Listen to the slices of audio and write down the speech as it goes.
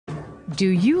Do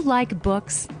you like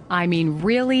books? I mean,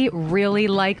 really, really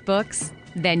like books?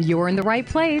 Then you're in the right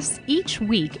place. Each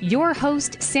week, your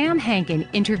host, Sam Hankin,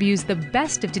 interviews the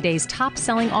best of today's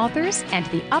top-selling authors and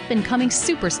the up-and-coming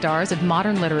superstars of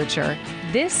modern literature.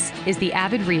 This is the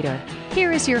Avid Reader.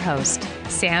 Here is your host,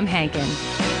 Sam Hankin.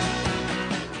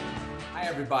 Hi,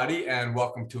 everybody, and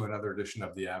welcome to another edition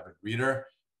of the Avid Reader,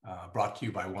 brought to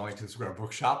you by Wellington Square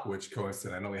Bookshop, which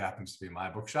coincidentally happens to be my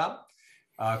bookshop.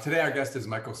 Today, our guest is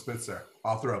Michael Spitzer,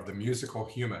 author of The Musical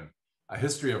Human, A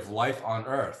History of Life on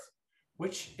Earth,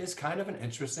 which is kind of an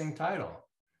interesting title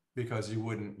because you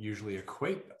wouldn't usually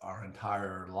equate our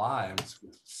entire lives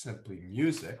with simply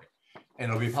music. And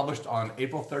it'll be published on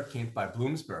April 13th by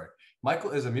Bloomsbury.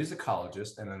 Michael is a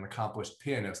musicologist and an accomplished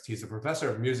pianist. He's a professor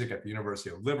of music at the University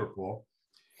of Liverpool.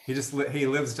 He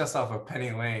lives just off of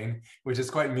Penny Lane, which is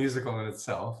quite musical in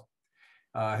itself.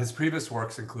 His previous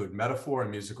works include Metaphor and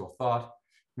Musical Thought,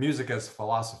 Music as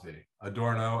Philosophy,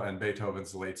 Adorno and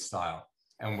Beethoven's Late Style,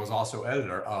 and was also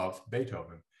editor of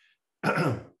Beethoven.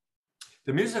 The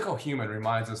Musical Human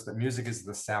reminds us that music is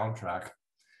the soundtrack,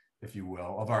 if you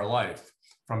will, of our life,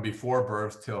 from before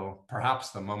birth till perhaps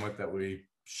the moment that we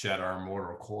shed our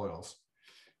mortal coils.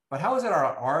 But how is it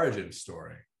our origin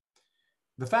story?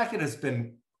 The fact that it's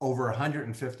been over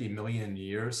 150 million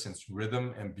years since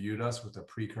rhythm imbued us with a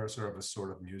precursor of a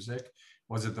sort of music?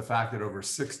 Was it the fact that over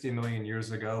 60 million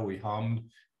years ago, we hummed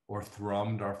or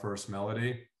thrummed our first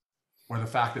melody? Or the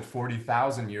fact that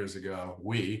 40,000 years ago,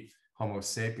 we, Homo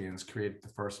sapiens, created the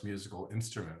first musical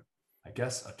instrument? I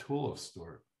guess a tool of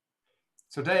sort.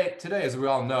 So today, as we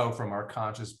all know, from our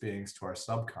conscious beings to our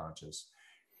subconscious,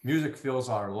 music fills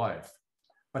our life.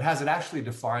 But has it actually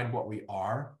defined what we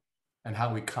are and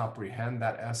how we comprehend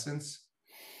that essence?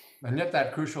 And yet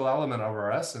that crucial element of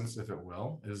our essence, if it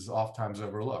will, is oftentimes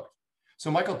overlooked. So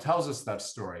Michael tells us that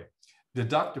story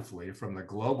deductively from the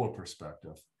global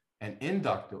perspective and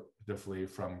inductively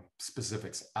from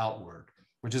specifics outward,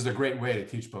 which is a great way to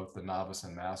teach both the novice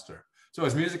and master. So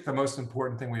is music the most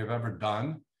important thing we have ever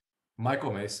done?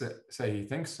 Michael may say he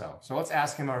thinks so. So let's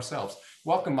ask him ourselves.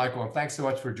 Welcome, Michael, and thanks so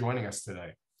much for joining us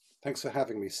today. Thanks for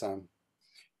having me, Sam.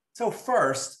 So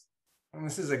first, and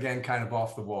this is again kind of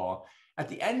off the wall, at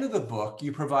the end of the book,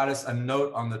 you provide us a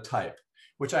note on the type,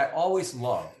 which I always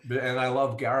love, and I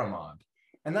love Garamond.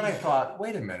 And then I thought,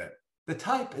 wait a minute, the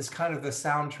type is kind of the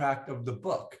soundtrack of the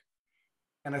book.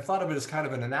 And I thought of it as kind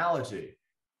of an analogy,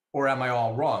 or am I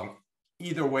all wrong?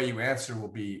 Either way you answer will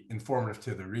be informative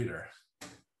to the reader.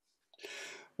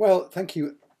 Well, thank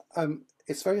you.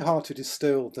 It's very hard to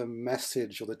distill the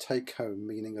message or the take-home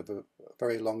meaning of a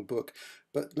very long book,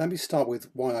 but let me start with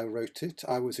why I wrote it.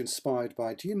 I was inspired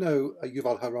by, do you know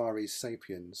Yuval Harari's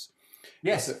 *Sapiens*?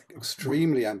 Yes. It's an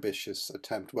extremely ambitious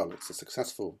attempt. Well, it's a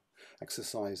successful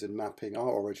exercise in mapping our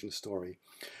origin story.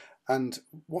 And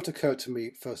what occurred to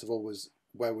me, first of all, was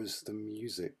where was the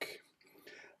music?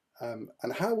 And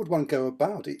how would one go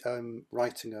about it,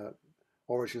 writing a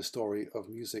origin story of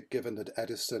music, given that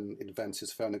Edison invents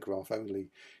his phonograph only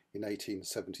in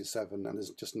 1877 and there's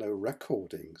just no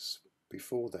recordings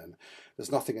before then.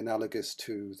 There's nothing analogous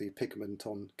to the pigment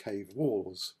on cave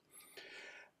walls.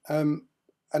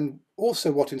 And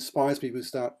also what inspires me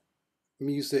was that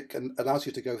music allows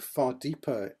you to go far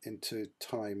deeper into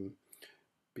time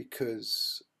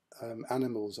because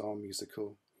animals are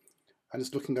musical. And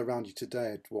just looking around you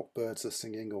today at what birds are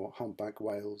singing or humpback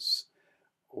whales,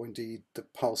 or indeed the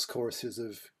pulse choruses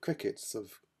of crickets,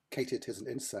 of katydids and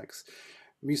insects.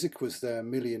 Music was there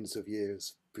millions of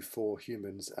years before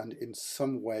humans, and in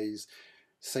some ways,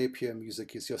 sapient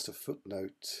music is just a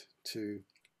footnote to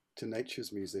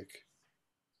nature's music.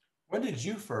 When did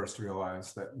you first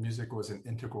realize that music was an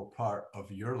integral part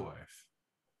of your life?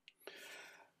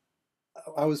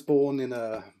 I was born in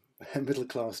a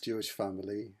middle-class Jewish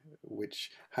family, which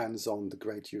hands on the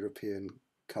great European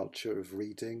culture of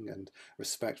reading and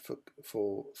respect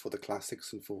for the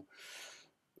classics and for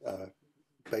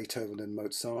Beethoven and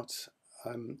Mozart.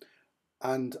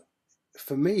 And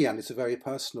for me, and it's a very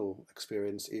personal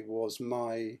experience, it was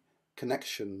my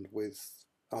connection with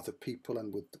other people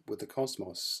and with the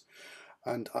cosmos.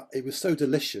 And it was so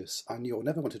delicious. I knew I'll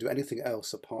never want to do anything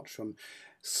else apart from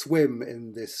swim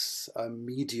in this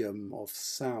medium of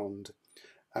sound.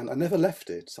 And I never left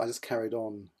it. I just carried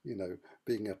on,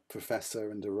 being a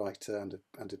professor and a writer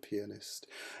and a pianist.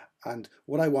 And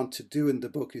what I want to do in the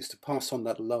book is to pass on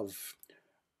that love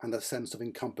and that sense of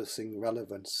encompassing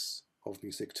relevance of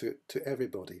music to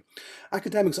everybody.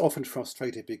 Academics are often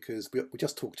frustrated because we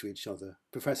just talk to each other.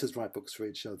 Professors write books for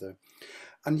each other.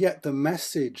 And yet the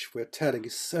message we're telling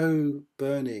is so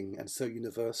burning and so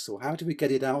universal. How do we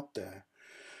get it out there?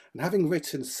 And having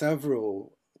written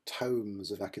several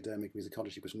tomes of academic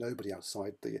musicology, which nobody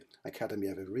outside the academy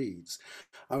ever reads.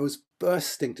 I was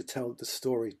bursting to tell the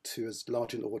story to as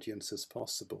large an audience as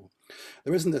possible.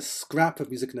 There isn't a scrap of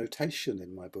music notation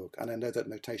in my book, and I know that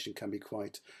notation can be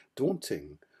quite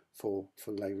daunting for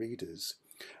lay readers.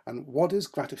 And what has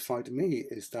gratified me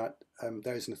is that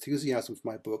there is an enthusiasm for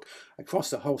my book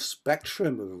across a whole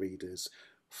spectrum of readers,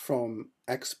 from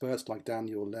experts like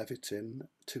Daniel Levitin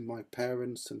to my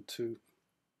parents and to,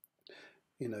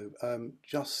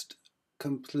 just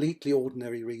completely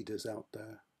ordinary readers out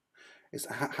there. It's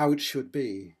how it should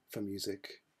be for music.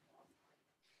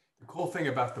 The cool thing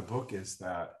about the book is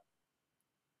that,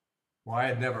 well, I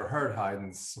had never heard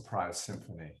Haydn's Surprise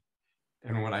Symphony.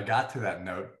 And when I got to that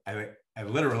note, I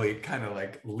literally kind of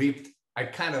like leaped. I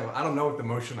don't know what the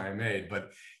motion I made, but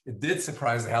it did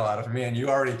surprise the hell out of me. And you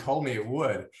already told me it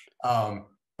would.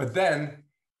 But then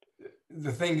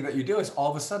the thing that you do is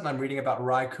all of a sudden I'm reading about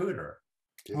Ry Cooder,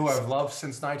 yes, who I've loved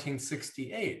since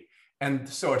 1968. And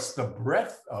so it's the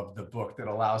breadth of the book that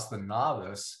allows the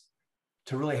novice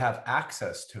to really have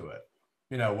access to it.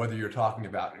 Whether you're talking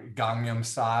about Gangnam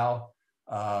Style,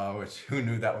 which who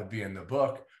knew that would be in the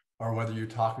book, or whether you're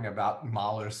talking about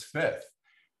Mahler's Fifth.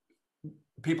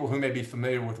 People who may be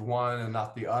familiar with one and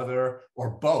not the other, or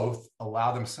both,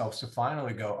 allow themselves to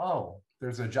finally go, oh,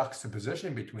 there's a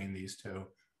juxtaposition between these two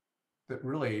that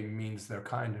really means they're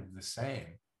kind of the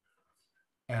same.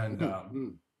 And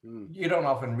you don't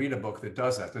often read a book that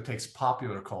does that takes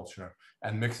popular culture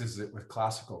and mixes it with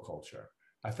classical culture.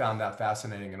 I found that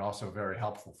fascinating and also very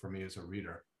helpful for me as a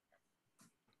reader.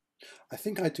 I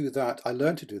think I do that. I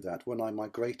learned to do that when I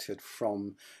migrated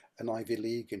from an Ivy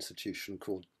League institution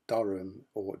called Durham,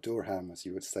 or Durham, as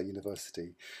you would say,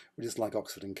 university, which is like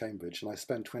Oxford and Cambridge. And I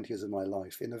spent 20 years of my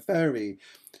life in a very,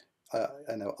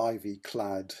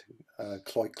 ivy-clad,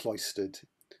 cloistered,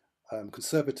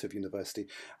 conservative university.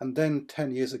 And then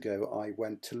 10 years ago, I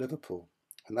went to Liverpool.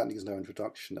 And that needs no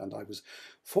introduction. And I was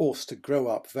forced to grow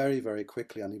up very, very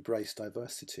quickly and embrace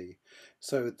diversity.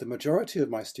 So the majority of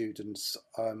my students,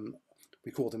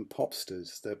 we call them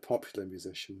popsters. They're popular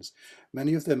musicians.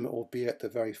 Many of them, albeit they're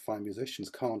very fine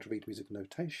musicians, can't read music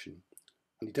notation.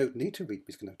 And you don't need to read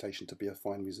music notation to be a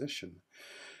fine musician.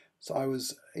 So I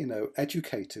was,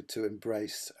 educated to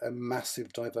embrace a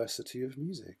massive diversity of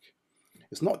music.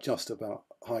 It's not just about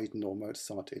Haydn or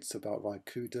Mozart, it's about Ry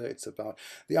Cooder, it's about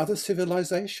the other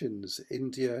civilizations,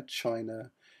 India,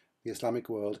 China, the Islamic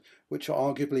world, which are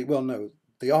arguably,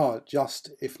 they are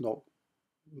just, if not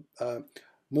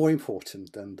more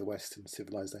important than the Western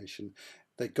civilization.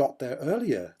 They got there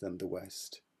earlier than the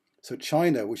West. So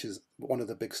China, which is one of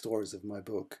the big stories of my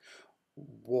book,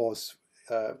 was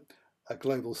a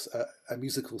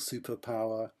musical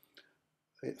superpower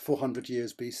 400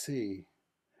 years BC.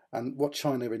 And what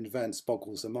China invents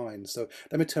boggles the mind. So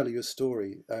let me tell you a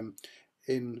story.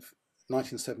 In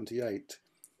 1978,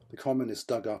 the communists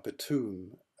dug up a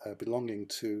tomb belonging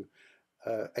to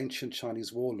ancient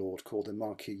Chinese warlord called the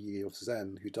Marquis Yi of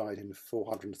Zhen, who died in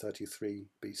 433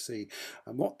 BC.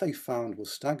 And what they found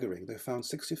was staggering. They found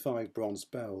 65 bronze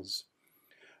bells.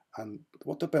 And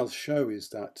what the bells show is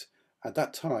that at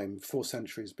that time, 4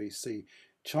 centuries BC,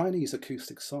 Chinese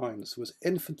acoustic science was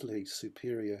infinitely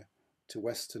superior to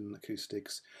Western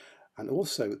acoustics, and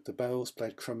also the bells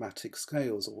played chromatic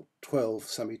scales, or 12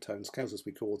 semitone scales as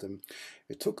we call them.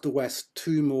 It took the West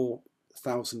 2 more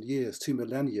thousand years, 2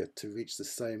 millennia, to reach the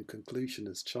same conclusion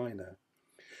as China.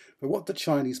 But what the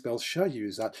Chinese bells show you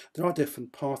is that there are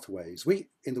different pathways. We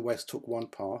in the West took one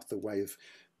path, the way of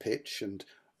pitch and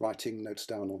writing notes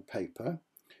down on paper.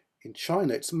 In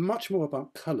China, it's much more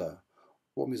about colour,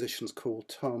 what musicians call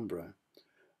timbre.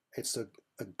 It's a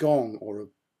gong or a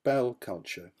bell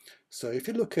culture. So if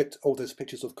you look at all those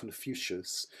pictures of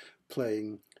Confucius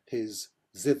playing his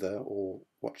zither, or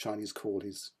what Chinese call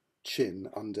his chin,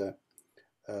 under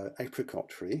apricot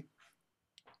tree,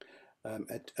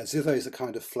 a zither is a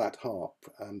kind of flat harp,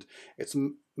 and it's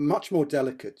much more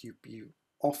delicate. You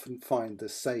often find the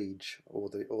sage or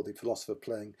the philosopher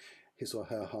playing his or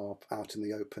her harp out in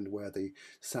the open, where the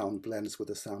sound blends with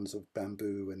the sounds of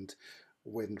bamboo and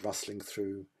wind rustling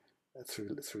through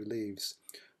leaves.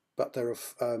 But there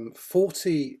are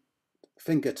 40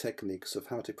 finger techniques of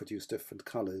how to produce different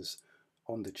colours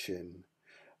on the chin.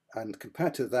 And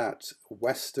compared to that,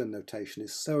 Western notation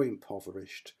is so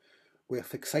impoverished. We're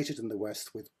fixated in the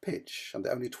West with pitch, and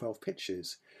there are only 12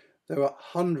 pitches. There are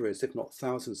hundreds, if not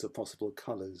thousands, of possible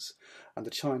colours, and the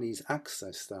Chinese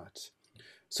access that.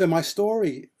 So my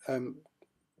story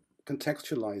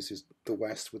contextualizes the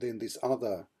West within these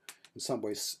other, in some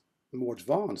ways, more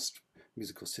advanced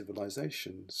musical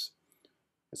civilizations.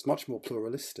 It's much more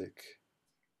pluralistic.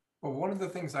 Well, one of the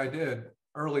things I did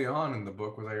early on in the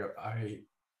book was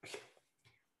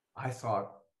I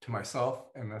thought to myself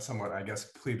in a somewhat, I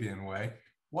guess, plebeian way,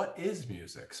 what is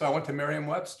music? So I went to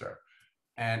Merriam-Webster,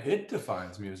 and it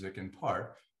defines music in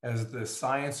part as the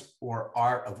science or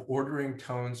art of ordering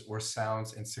tones or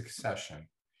sounds in succession,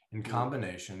 in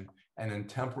combination, and in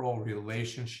temporal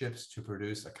relationships to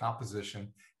produce a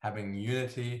composition having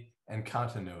unity and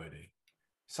continuity.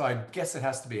 So I guess it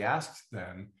has to be asked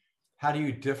then, how do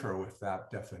you differ with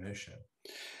that definition?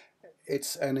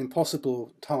 It's an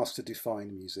impossible task to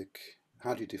define music.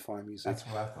 How do you define music? That's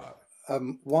what I thought.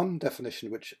 One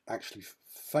definition which actually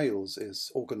fails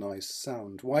is organized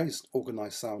sound. Why is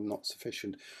organized sound not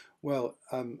sufficient? Well,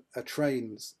 a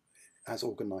train has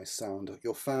organized sound.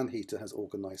 Your fan heater has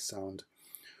organized sound.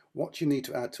 What you need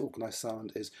to add to organized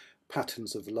sound is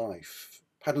patterns of life.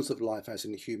 Patterns of life as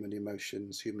in human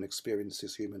emotions, human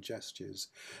experiences, human gestures.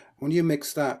 When you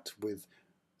mix that with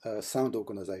sound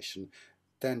organization,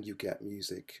 then you get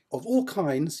music of all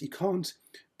kinds. You can't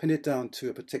pin it down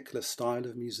to a particular style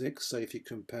of music. So if you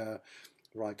compare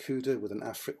Raikuda with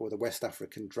with a West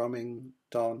African drumming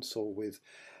dance, or with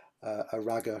a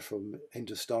raga from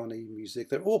Hindustani music,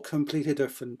 they're all completely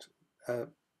different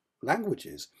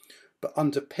languages, but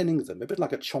underpinning them, a bit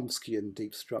like a Chomskyan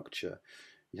deep structure,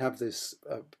 you have this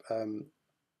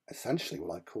essentially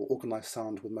what I call organized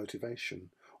sound with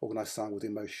motivation, organized sound with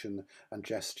emotion and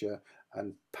gesture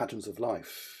and patterns of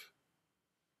life.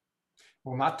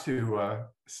 Well, not to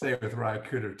stay with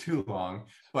Raikuda too long,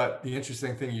 but the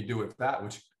interesting thing you do with that,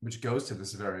 which goes to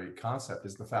this very concept,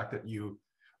 is the fact that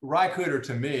Raikuda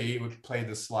to me would play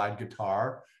the slide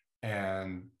guitar,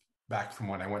 and back from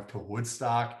when I went to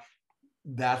Woodstock,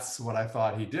 that's what I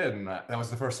thought he did, and that was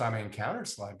the first time I encountered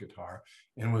slide guitar,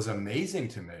 and it was amazing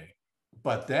to me.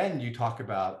 But then you talk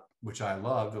about, which I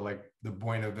loved, like the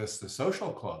Buena Vista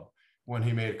Social Club, when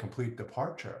he made a complete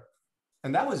departure.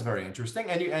 And that was very interesting.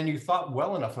 And you thought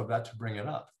well enough of that to bring it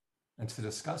up and to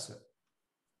discuss it.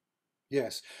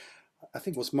 Yes, I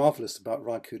think what's marvelous about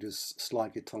Raikuda's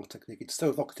slide guitar technique, it's so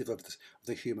evocative of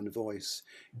the human voice.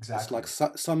 Exactly. It's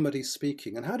like somebody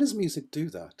speaking. And how does music do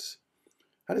that?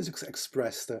 How does it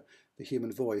express the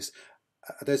human voice?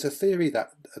 There's a theory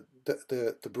that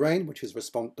the brain,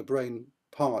 the brain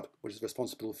part which is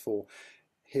responsible for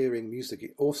hearing music,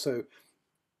 it also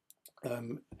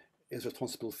is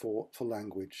responsible for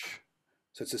language.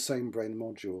 So it's the same brain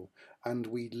module. And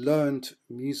we learned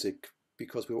music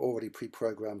because we were already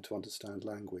pre-programmed to understand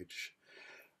language.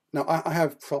 Now, I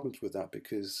have problems with that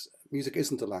because music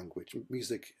isn't a language.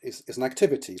 Music is an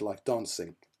activity like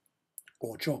dancing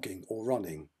or jogging or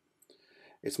running.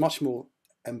 It's much more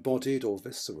embodied or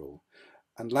visceral,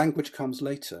 and language comes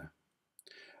later.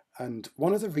 And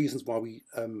one of the reasons why we,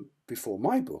 before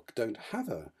my book, don't have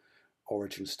a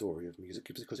origin story of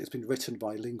music is because it's been written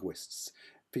by linguists,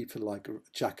 people like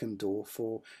Jack and Dorff,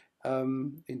 or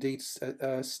indeed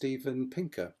Steven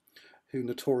Pinker, who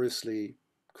notoriously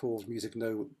calls music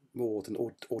no more than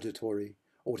auditory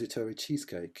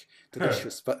cheesecake,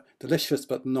 delicious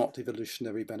but not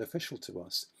evolutionary beneficial to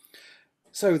us.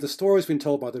 So the story's been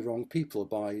told by the wrong people,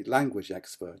 by language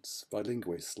experts, by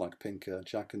linguists like Pinker,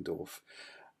 Jack and Dorff,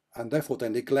 and therefore they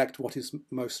neglect what is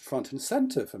most front and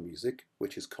centre for music,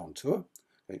 which is contour,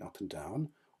 going up and down,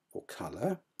 or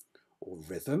colour, or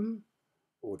rhythm,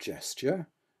 or gesture.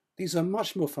 These are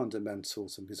much more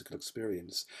fundamentals of musical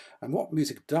experience. And what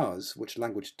music does, which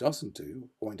language doesn't do,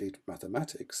 or indeed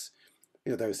mathematics,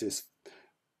 there's this,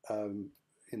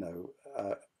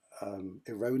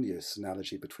 erroneous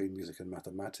analogy between music and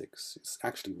mathematics. It's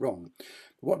actually wrong.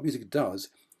 But what music does,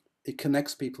 it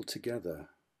connects people together,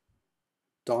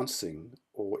 dancing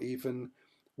or even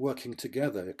working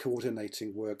together,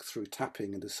 coordinating work through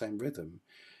tapping in the same rhythm.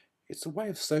 It's a way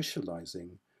of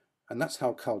socializing, and that's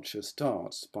how culture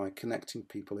starts, by connecting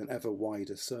people in ever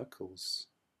wider circles.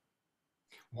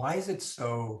 Why is it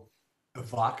so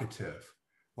evocative?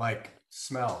 Like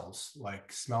smells,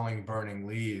 like smelling burning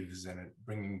leaves and it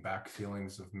bringing back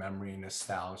feelings of memory,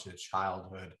 nostalgia,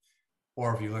 childhood.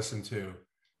 Or if you listen to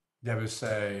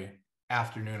Debussy,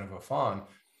 Afternoon of a Faun,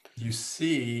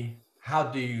 how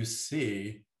do you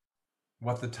see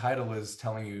what the title is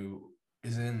telling you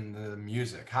is in the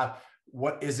music?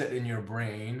 What is it in your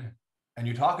brain? And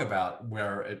you talk about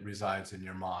where it resides in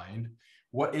your mind.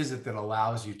 What is it that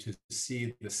allows you to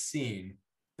see the scene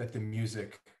that the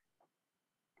music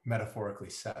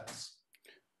metaphorically sets?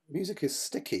 Music is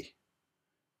sticky.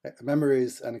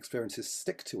 Memories and experiences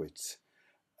stick to it.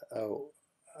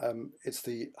 It's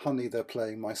the honey, they're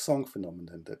playing my song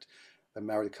phenomenon, that a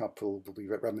married couple will be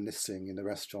reminiscing in a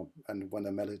restaurant, and when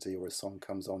a melody or a song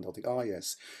comes on, they'll think,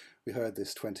 yes, we heard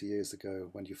this 20 years ago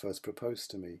when you first proposed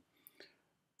to me.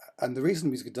 And the reason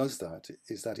music does that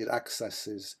is that it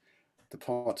accesses the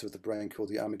part of the brain called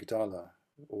the amygdala,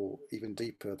 or even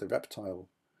deeper, the reptile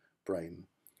brain,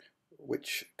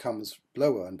 which comes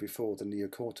lower and before the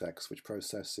neocortex, which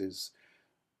processes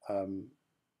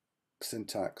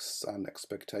syntax and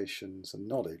expectations and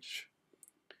knowledge.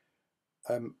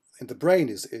 And the brain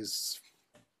is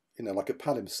like a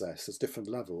palimpsest. There's different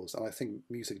levels, and I think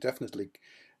music definitely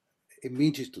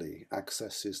immediately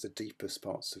accesses the deepest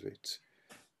parts of it.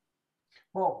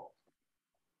 Well,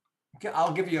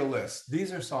 I'll give you a list.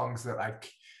 These are songs that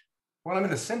when I'm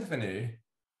in a symphony,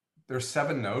 there's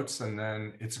 7 notes and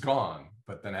then it's gone.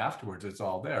 But then afterwards, it's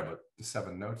all there, but the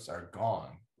 7 notes are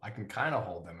gone. I can kind of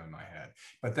hold them in my head.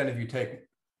 But then if you take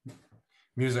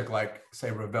music like, say,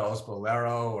 Ravel's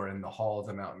Bolero, or In the Hall of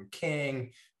the Mountain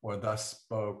King, or Thus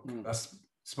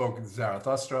Spoke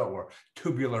Zarathustra, or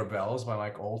Tubular Bells by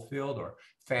Mike Oldfield, or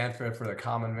Fanfare for the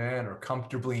Common Man, or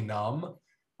Comfortably Numb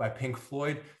by Pink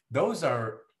Floyd, those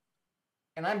are,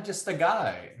 and I'm just a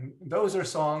guy, those are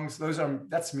songs,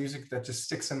 that's music that just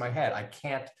sticks in my head. I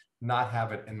can't not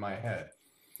have it in my head.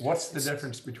 What's the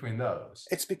difference between those?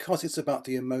 It's because it's about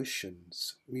the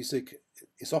emotions. Music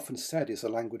is often said is a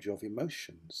language of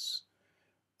emotions.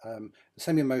 The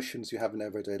same emotions you have in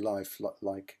everyday life,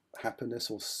 like happiness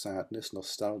or sadness,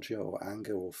 nostalgia or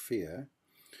anger or fear.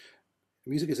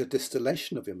 Music is a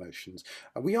distillation of emotions.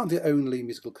 And we aren't the only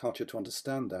musical culture to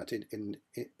understand that. In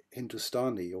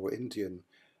Hindustani or Indian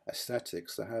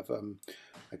aesthetics, they have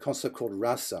a concept called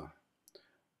rasa,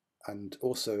 and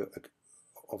also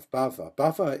of bhava.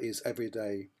 Bhava is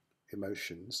everyday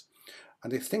emotions.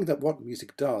 And they think that what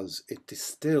music does, it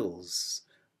distills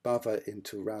bhava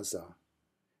into rasa,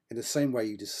 in the same way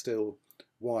you distill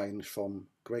wine from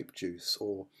grape juice,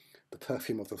 or the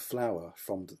perfume of a flower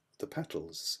from the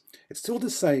petals. It's still the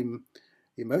same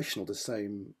emotional, the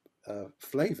same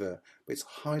flavor, but it's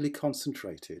highly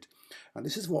concentrated. And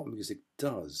this is what music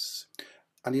does.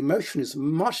 And emotion is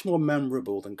much more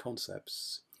memorable than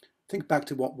concepts. Think back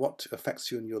to what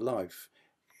affects you in your life.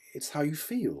 It's how you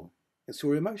feel. It's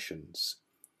your emotions.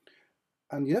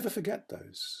 And you never forget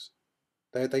those.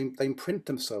 They imprint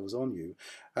themselves on you.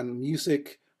 And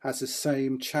music has the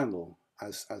same channel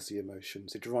as the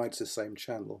emotions. It rides the same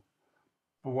channel.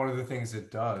 But one of the things it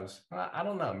does, I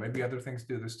don't know, maybe other things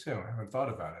do this too. I haven't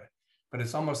thought about it. But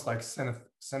it's almost like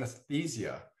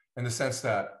synesthesia, in the sense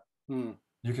that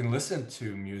you can listen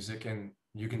to music and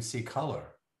you can see color.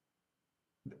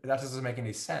 That doesn't make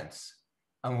any sense.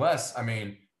 Unless,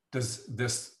 does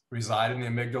this reside in the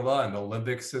amygdala and the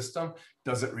limbic system?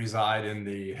 Does it reside in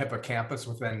the hippocampus,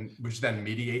 which then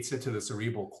mediates it to the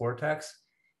cerebral cortex?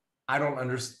 I don't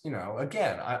understand,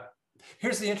 again,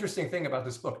 here's the interesting thing about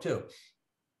this book too.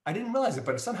 I didn't realize it,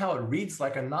 but somehow it reads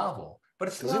like a novel, but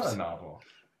it's not a novel.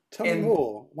 Tell me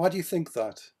more. Why do you think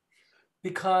that?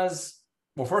 Because,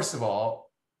 well, first of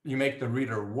all, you make the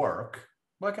reader work,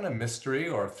 like in a mystery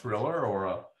or a thriller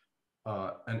or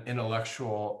an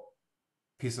intellectual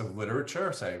piece of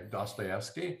literature, say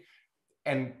Dostoevsky,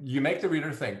 and you make the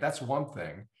reader think. That's one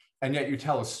thing. And yet you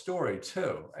tell a story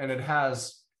too. And it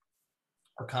has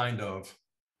a kind of,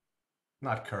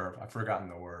 not curve, I've forgotten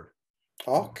the word.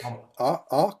 Arc?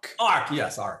 Arc,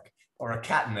 yes, arc, or a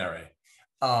catenary.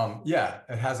 Yeah,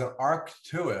 it has an arc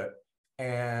to it,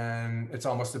 and it's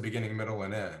almost a beginning, middle,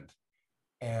 and end.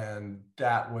 And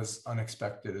that was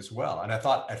unexpected as well. And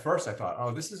at first I thought,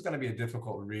 oh, this is going to be a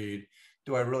difficult read.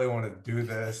 Do I really want to do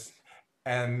this?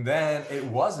 And then it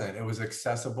wasn't. It was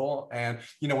accessible. And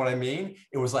you know what I mean?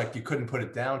 It was like you couldn't put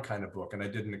it down kind of book. And I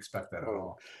didn't expect that at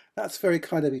all. That's very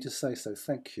kind of you to say so.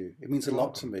 Thank you. It means a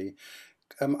lot to me.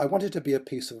 I want it to be a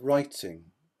piece of writing.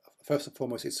 First and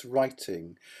foremost, it's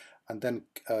writing, and then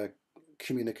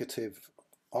communicative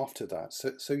after that.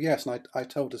 So yes, and I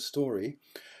told a story,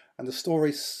 and the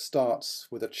story starts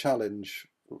with a challenge,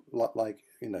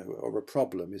 or a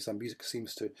problem. Is that music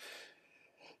seems to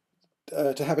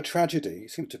have a tragedy.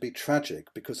 It seems to be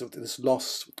tragic because of this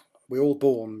loss. We're all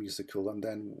born musical, and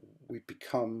then we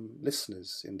become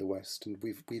listeners in the West, and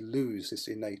we lose this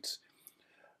innate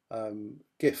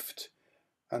gift.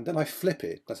 And then I flip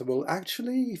it. I said, well,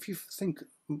 actually, if you think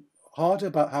harder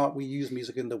about how we use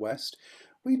music in the West,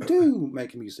 we do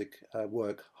make music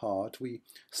work hard. We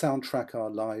soundtrack our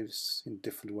lives in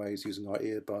different ways using our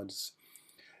earbuds.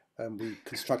 We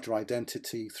construct our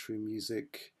identity through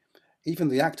music. Even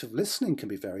the act of listening can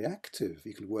be very active.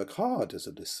 You can work hard as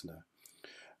a listener.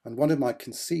 And one of my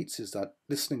conceits is that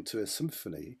listening to a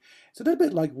symphony is a little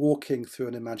bit like walking through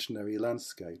an imaginary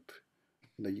landscape.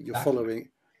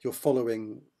 You're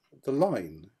following the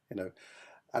line,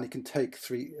 and it can take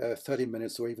 30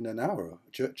 minutes or even an hour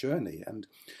journey.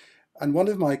 And one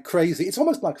of my crazy, it's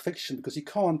almost like fiction because you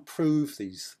can't prove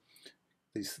these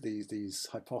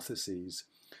hypotheses.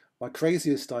 My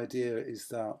craziest idea is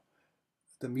that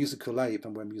the musical ape,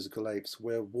 and we're musical apes,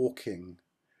 we're walking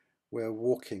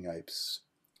apes,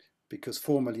 because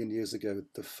 4 million years ago,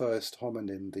 the first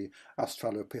hominin, the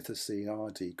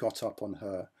Australopithecine got up on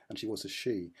her, and she was a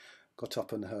she, got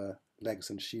up on her legs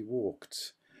and she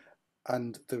walked.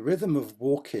 And the rhythm of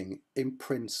walking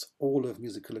imprints all of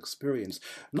musical experience,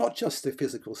 not just the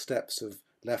physical steps of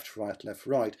left,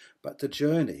 right, but the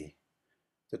journey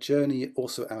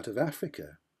also out of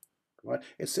Africa. Right?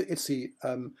 It's the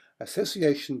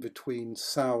association between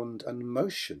sound and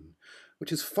motion,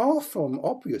 which is far from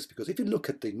obvious, because if you look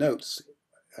at the notes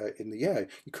in the air,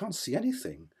 you can't see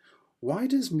anything. Why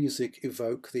does music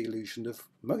evoke the illusion of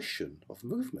motion, of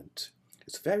movement?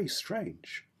 It's very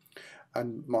strange.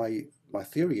 And my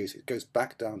theory is it goes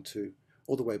back down to,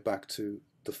 all the way back to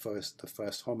the first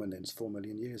hominins 4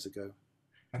 million years ago.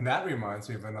 And that reminds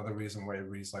me of another reason why it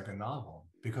reads like a novel,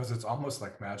 because it's almost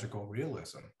like magical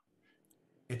realism.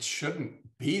 It shouldn't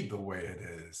be the way it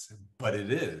is, but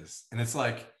it is. And it's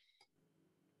like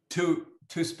two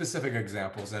specific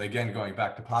examples. And again, going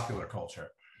back to popular culture,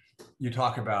 you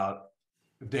talk about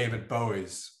David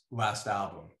Bowie's last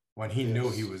album when he knew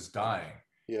he was dying.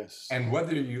 Yes. And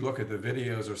whether you look at the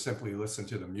videos or simply listen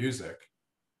to the music,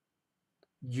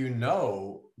 you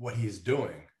know what he's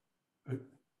doing.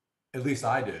 At least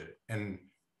I did. And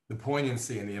the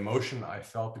poignancy and the emotion I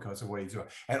felt because of what he's doing.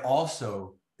 And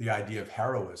also the idea of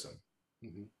heroism,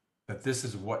 that this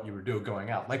is what you were doing going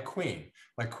out, like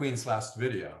Queen's last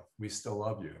video, We Still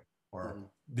Love You, or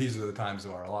These Are the Times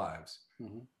of Our Lives,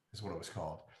 is what it was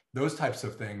called. Those types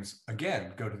of things,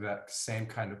 again, go to that same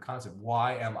kind of concept.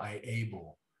 Why am I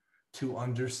able to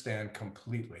understand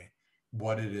completely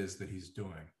what it is that he's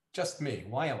doing? Just me.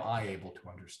 Why am I able to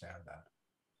understand that?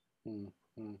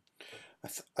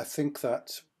 I think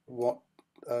that what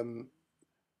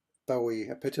Bowie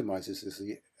epitomizes is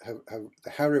the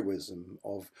heroism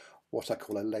of what I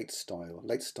call a late style.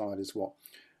 Late style is what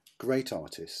great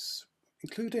artists,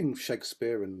 including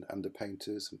Shakespeare and the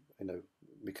painters,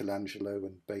 Michelangelo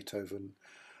and Beethoven,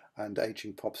 and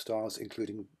aging pop stars,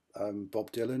 including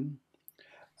Bob Dylan.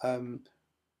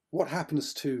 What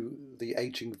happens to the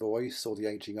aging voice or the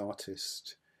aging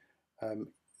artist?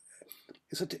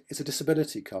 It's a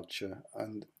disability culture,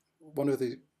 and one of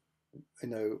the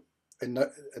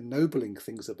ennobling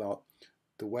things about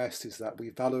the West is that we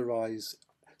valorize,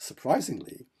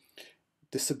 surprisingly,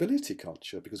 disability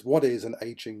culture, because what is an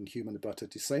aging human but a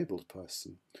disabled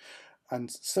person? And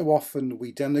so often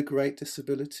we denigrate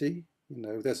disability.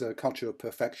 There's a culture of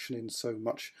perfection in so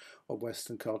much of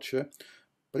Western culture.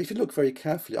 But if you look very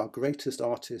carefully, our greatest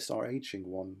artists are aging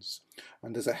ones.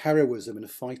 And there's a heroism in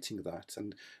fighting that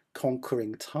and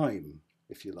conquering time,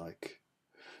 if you like.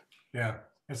 Yeah,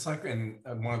 it's like in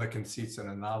one of the conceits in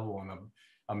a novel, when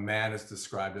a man is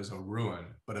described as a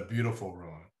ruin, but a beautiful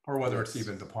ruin, or whether it's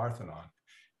even the Parthenon.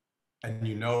 And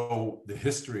the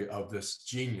history of this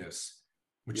genius,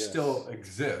 which still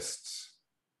exists,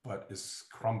 but is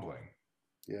crumbling.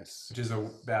 Yes. Which is a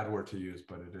bad word to use,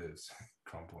 but it is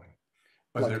crumbling.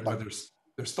 But there's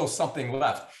still something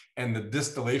left. And the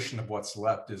distillation of what's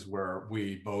left is where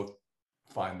we both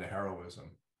find the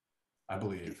heroism, I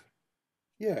believe.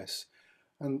 Yes.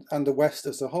 And the West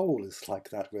as a whole is like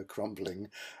that. We're crumbling.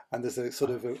 And there's a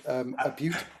sort of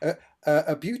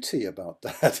a beauty about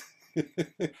that.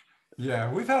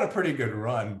 Yeah, we've had a pretty good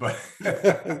run, but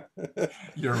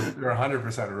you're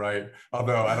 100% right.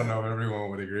 Although I don't know if everyone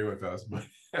would agree with us, but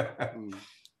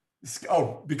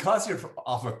because you're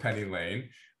off of Penny Lane,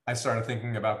 I started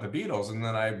thinking about the Beatles, and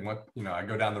then I went, I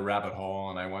go down the rabbit hole,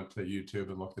 and I went to YouTube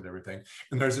and looked at everything.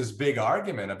 And there's this big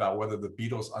argument about whether the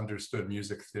Beatles understood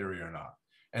music theory or not.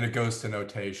 And it goes to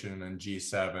notation and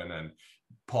G7 and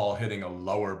Paul hitting a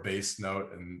lower bass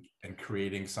note and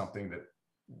creating something that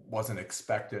wasn't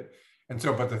expected. And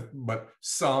so, but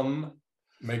some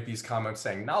make these comments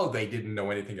saying, no, they didn't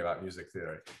know anything about music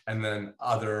theory. And then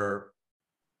other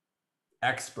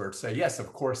experts say, yes,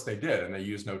 of course they did. And they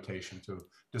use notation to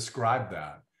describe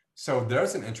that. So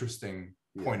there's an interesting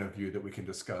point of view that we can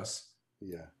discuss.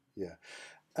 Yeah.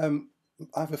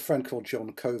 I have a friend called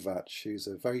John Kovac, who's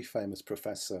a very famous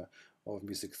professor of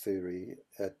music theory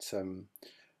at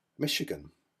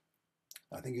Michigan.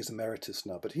 I think he's emeritus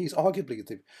now, but he's arguably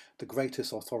the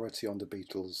greatest authority on the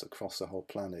Beatles across the whole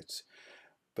planet.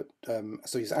 But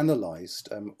so he's analysed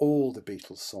all the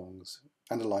Beatles songs,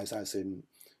 analysed as in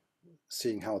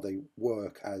seeing how they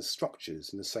work as structures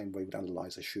in the same way we'd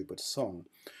analyse a Schubert song.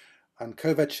 And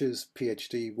Kovacs'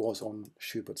 PhD was on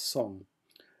Schubert's song,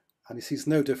 and he sees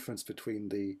no difference between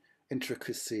the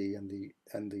intricacy and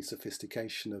the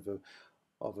sophistication of a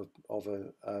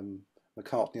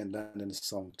McCartney and Lennon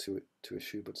song to a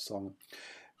Schubert song.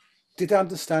 Did they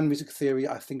understand music theory?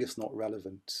 I think it's not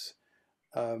relevant.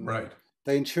 Right.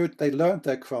 They learned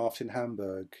their craft in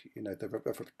Hamburg. You know, the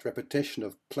repetition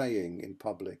of playing in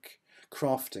public,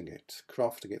 crafting it,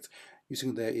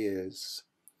 using their ears.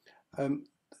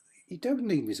 You don't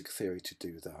need music theory to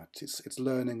do that. It's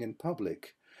learning in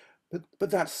public. But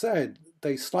that said,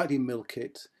 they slightly milk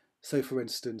it. So, for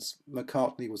instance,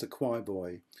 McCartney was a choir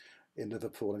boy in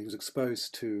Liverpool, and he was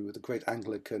exposed to the great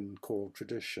Anglican choral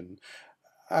tradition.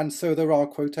 And so there are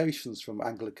quotations from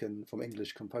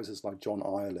English composers like John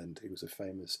Ireland, who was a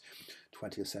famous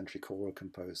 20th century choral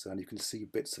composer, and you can see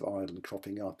bits of Ireland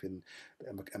cropping up in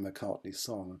a McCartney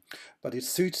song. But it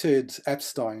suited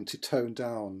Epstein to tone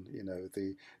down, you know,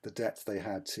 the depth they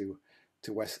had to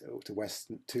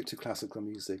classical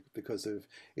music, because of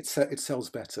it sells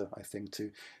better, I think,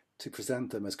 to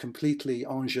present them as completely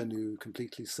ingenue,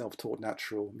 completely self-taught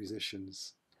natural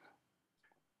musicians.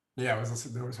 Yeah,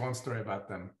 there was one story about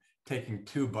them taking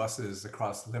 2 buses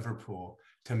across Liverpool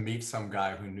to meet some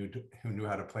guy who knew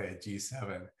how to play a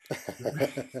G7.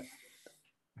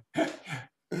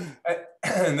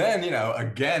 And then, you know,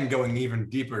 again, going even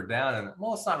deeper down, and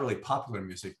well, it's not really popular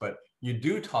music, but you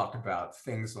do talk about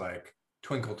things like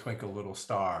Twinkle, Twinkle, Little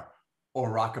Star,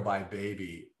 or Rockabye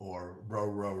Baby, or Row,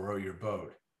 Row, Row Your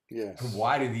Boat. Yes. And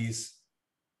why do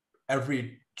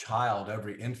every child,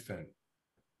 every infant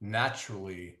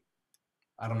naturally,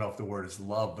 I don't know if the word is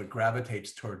love, but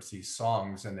gravitates towards these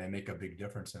songs, and they make a big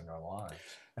difference in their lives?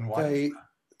 And why?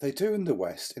 They do in the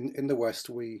West. In the West,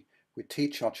 we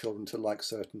teach our children to like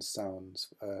certain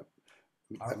sounds, a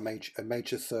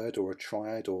major third or a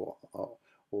triad or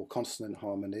consonant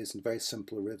harmonies and very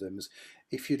simple rhythms.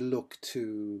 If you look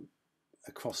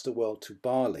across the world to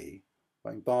Bali,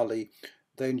 right, in Bali,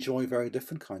 they enjoy very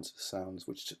different kinds of sounds,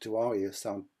 which to our ears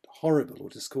sound horrible or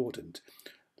discordant,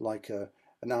 like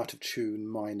an out of tune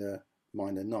minor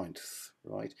ninth,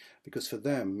 right? Because for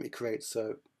them it creates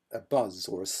a buzz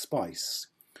or a spice.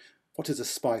 What is a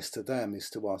spice to them is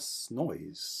to us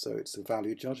noise, so it's a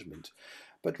value judgment.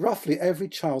 But roughly every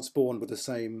child's born with the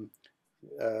same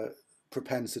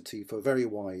propensity for a very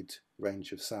wide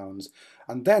range of sounds.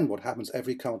 And then what happens,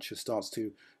 every culture starts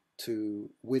to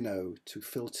winnow, to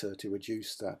filter, to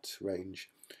reduce that range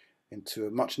into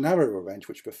a much narrower range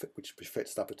which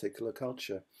befits that particular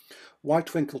culture. Why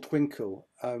Twinkle Twinkle?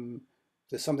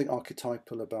 There's something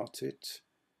archetypal about it.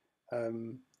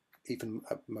 Even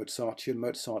Mozartian.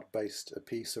 Mozart based a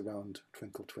piece around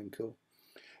Twinkle Twinkle.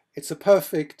 It's a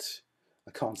perfect,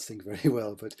 I can't sing very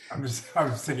well, but I'm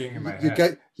singing in my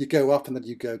head. You go up and then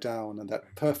you go down, and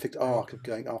that perfect arc of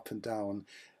going up and down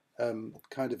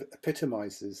kind of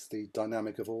epitomizes the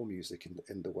dynamic of all music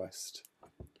in the West.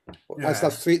 Yeah. As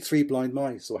does Three Blind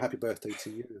Mice or Happy Birthday to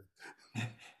You.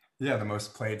 Yeah, the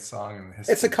most played song in the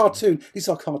history. It's a cartoon. These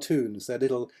are cartoons. They're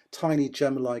little tiny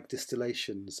gem-like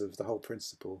distillations of the whole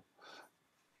principle.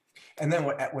 And then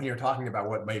when you're talking about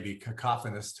what may be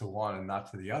cacophonous to one and not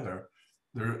to the other,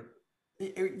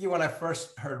 when I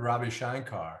first heard Ravi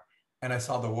Shankar and I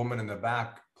saw the woman in the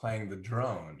back playing the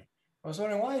drone, I was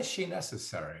wondering, why is she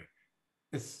necessary?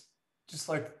 It's just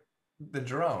like the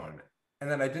drone. And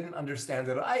then I didn't understand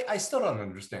it. I still don't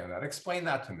understand that. Explain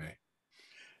that to me.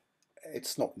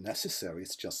 It's not necessary.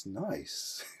 It's just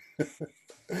nice.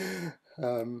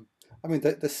 I mean,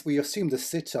 we assume the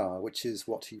sitar, which is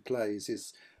what he plays,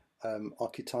 is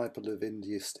archetypal of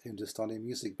Hindustani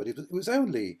music, but it was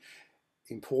only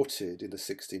imported in the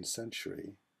 16th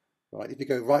century, right? If you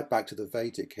go right back to the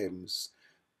Vedic hymns,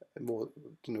 more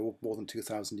than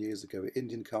 2,000 years ago,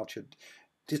 Indian culture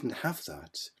didn't have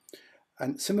that.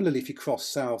 And similarly, if you cross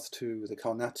south to the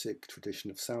Carnatic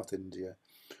tradition of South India,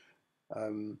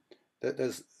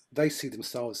 they see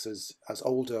themselves as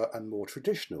older and more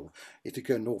traditional. If you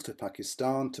go north of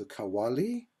Pakistan to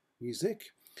Qawwali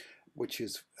music, which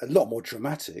is a lot more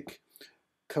dramatic,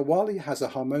 Qawwali has a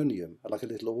harmonium, like a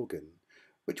little organ,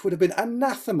 which would have been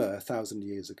anathema 1,000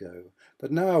 years ago.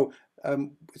 But now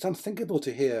it's unthinkable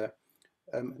to hear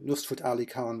Nusrat Ali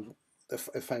Khan, a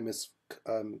famous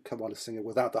Qawwali singer,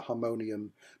 without the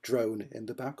harmonium drone in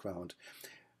the background.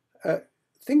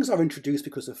 Things are introduced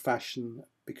because of fashion,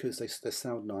 because they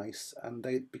sound nice, and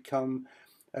they become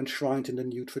enshrined in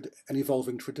an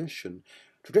evolving tradition.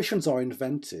 Traditions are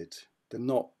invented; they're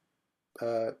not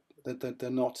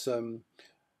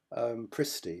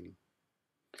pristine.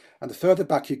 And the further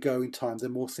back you go in time, the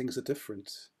more things are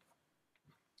different.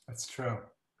 That's true.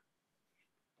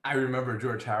 I remember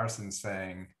George Harrison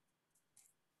saying,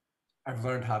 "I've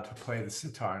learned how to play the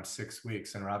sitar in 6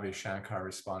 weeks." And Ravi Shankar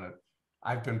responded,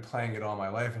 "I've been playing it all my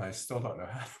life and I still don't know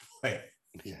how to play it."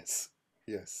 Yes,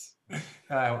 yes.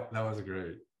 That was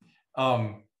great.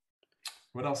 Um,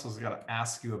 what else was I going to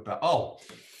ask you about? Oh,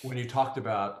 when we talked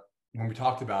about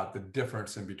the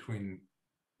difference in between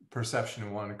perception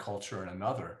in one culture and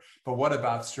another. But what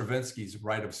about Stravinsky's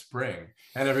Rite of Spring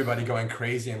and everybody going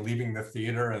crazy and leaving the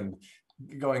theater and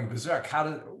going berserk?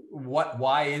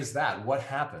 Why is that? What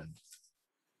happened?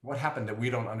 What happened that we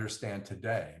don't understand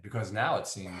today? Because now it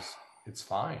seems it's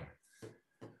fine.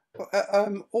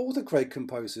 Well, all the great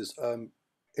composers,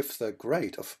 if they're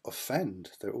great,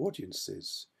 offend their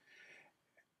audiences.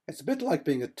 It's a bit like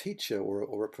being a teacher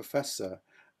or a professor,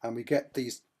 and we get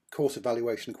these course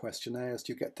evaluation questionnaires.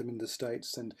 You get them in the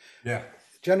States, and Yeah.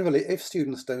 generally, if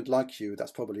students don't like you,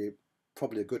 that's probably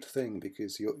a good thing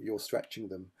because you're stretching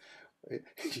them.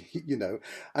 You know,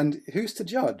 and who's to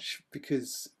judge?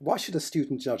 Because why should a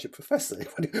student judge a professor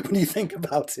when you think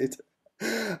about it?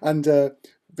 And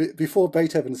before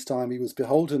Beethoven's time, he was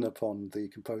beholden upon the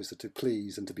composer to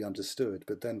please and to be understood.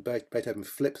 But then Beethoven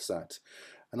flips that,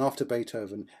 and after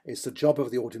Beethoven, it's the job of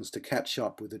the audience to catch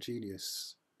up with the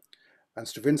genius. And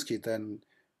Stravinsky then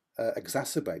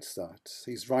exacerbates that.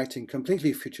 He's writing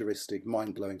completely futuristic,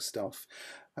 mind-blowing stuff,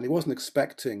 and he wasn't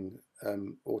expecting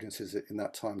audiences in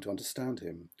that time to understand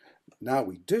him. Now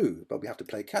we do, but we have to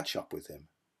play catch-up with him.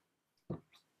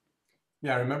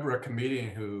 Yeah, I remember a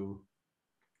comedian who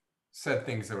said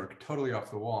things that were totally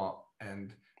off the wall,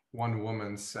 and one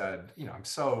woman said, "I'm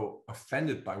so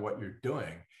offended by what you're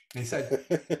doing." And he said,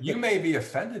 "You may be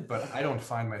offended, but I don't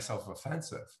find myself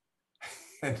offensive."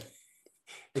 And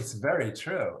it's very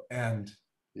true. And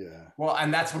Yeah. well,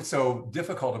 and that's what's so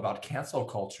difficult about cancel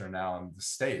culture now in the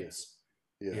States,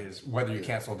 Yeah. is whether you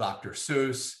cancel Dr.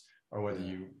 Seuss or whether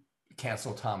you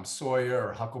cancel Tom Sawyer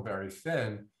or Huckleberry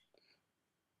Finn,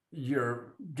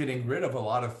 you're getting rid of a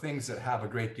lot of things that have a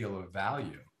great deal of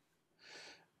value.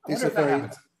 I wonder if that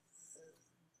happens.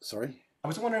 Sorry? I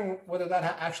was wondering whether that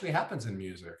actually happens in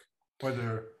music,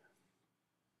 whether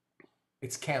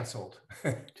it's canceled.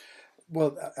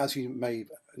 Well, as you may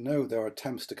know, there are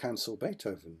attempts to cancel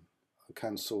Beethoven,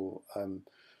 cancel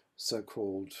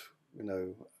so-called,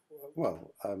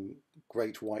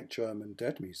 great white German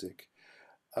dead music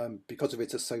because of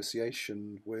its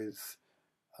association with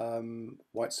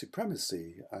white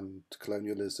supremacy and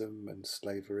colonialism and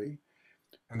slavery.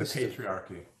 And the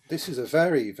patriarchy. This is a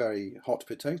very, very hot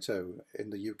potato in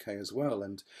the UK as well.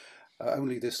 And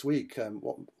only this week,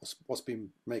 what's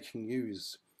been making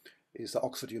news is that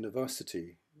Oxford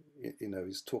University,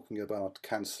 is talking about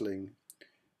cancelling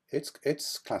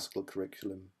its classical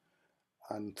curriculum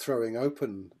and throwing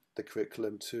open the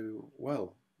curriculum to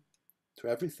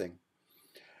everything.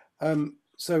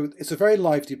 So it's a very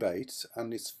live debate,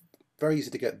 and it's very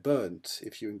easy to get burnt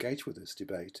if you engage with this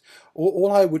debate. All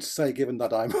I would say, given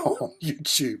that I'm on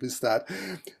YouTube, is that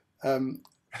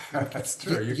that's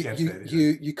true.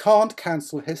 You can't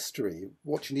cancel history.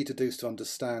 What you need to do is to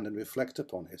understand and reflect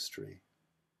upon history.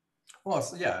 Well,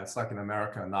 it's like in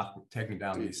America not taking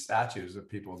down these statues of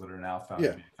people that are now found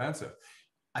to be offensive.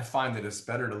 I find that it's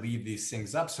better to leave these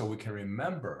things up so we can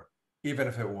remember, even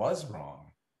if it was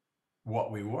wrong,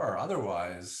 what we were.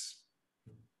 Otherwise,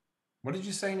 what did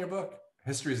you say in your book?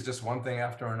 History is just one thing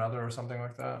after another, or something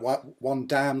like that? One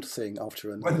damned thing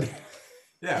after another.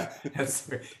 Yeah, that's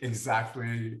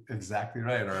exactly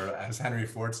right. Or as Henry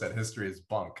Ford said, history is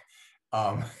bunk.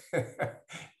 The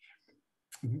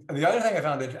other thing I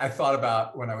found that I thought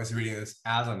about when I was reading this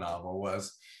as a novel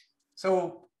was,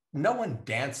 so no one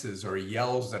dances or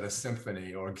yells at a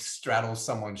symphony or straddles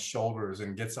someone's shoulders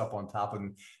and gets up on top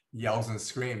and yells and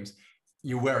screams.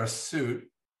 You wear a suit.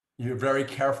 You're very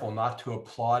careful not to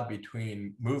applaud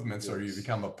between movements, or you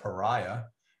become a pariah.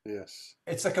 Yes.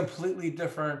 It's a completely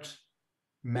different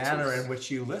manner in which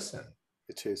you listen.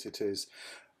 It is.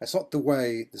 It's not the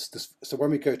way so when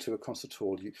we go to a concert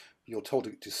hall, you're told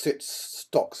to sit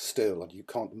stock still, and you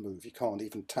can't move, you can't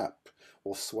even tap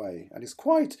or sway, and it's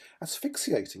quite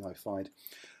asphyxiating, I find.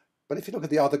 But if you look at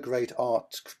the other great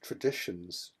art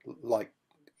traditions, like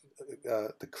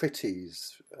the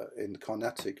Kritis in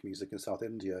Carnatic music in South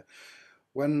India,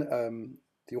 when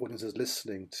the audience is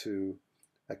listening to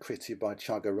a Kriti by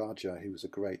Tyagaraja, who was a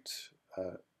great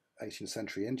 18th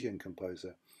century Indian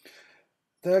composer,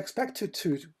 they're expected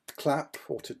to clap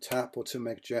or to tap or to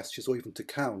make gestures or even to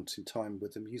count in time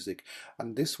with the music.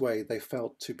 And this way they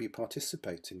felt to be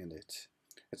participating in it.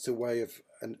 It's a way of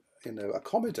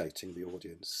accommodating the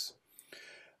audience.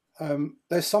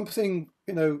 There's something,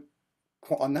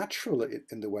 quite unnatural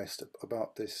in the West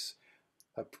about this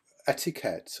a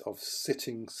etiquette of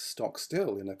sitting stock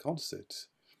still in a concert,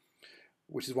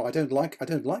 which is why I don't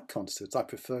like concerts. I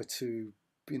prefer to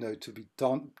to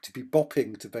be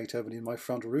bopping to Beethoven in my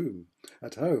front room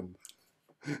at home.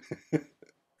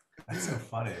 That's so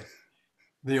funny.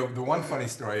 The one funny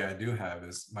story I do have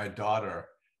is my daughter,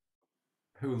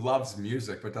 who loves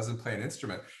music but doesn't play an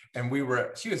instrument. And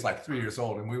she was like 3 years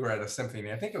old, and we were at a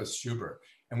symphony, I think it was Schubert,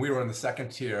 and we were in the second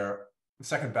tier, the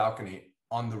second balcony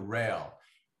on the rail.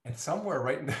 And somewhere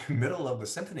right in the middle of the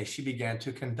symphony, she began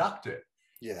to conduct it.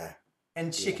 Yeah.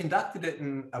 And she conducted it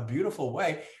in a beautiful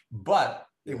way, but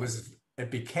it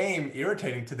became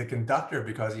irritating to the conductor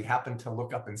because he happened to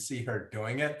look up and see her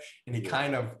doing it, and he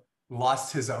kind of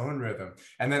lost his own rhythm.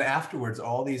 And then afterwards,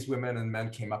 all these women and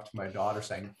men came up to my daughter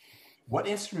saying, "What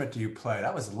instrument do you play?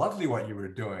 That was lovely what you were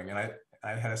doing." And I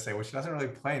had to say, well, she doesn't really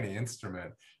play any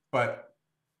instrument, but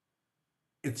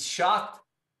it shocked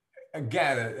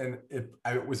again. And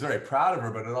I was very proud of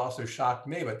her, but it also shocked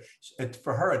me. But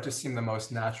for her, it just seemed the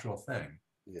most natural thing.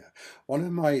 Yeah. One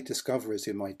of my discoveries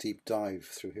in my deep dive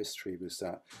through history was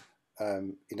that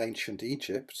in ancient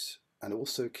Egypt, and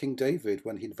also King David,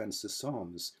 when he invents the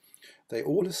Psalms, they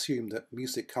all assume that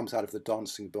music comes out of the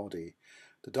dancing body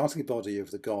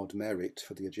of the god Merit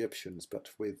for the Egyptians. But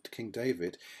with King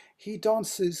David, he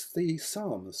dances the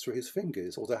Psalms through his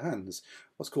fingers, or the hands,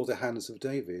 what's called the hands of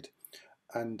David.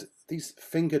 And these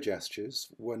finger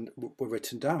gestures were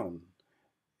written down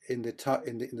in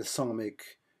the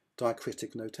psalmic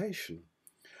diacritic notation.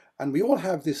 And we all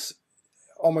have this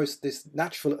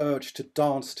natural urge to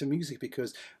dance to music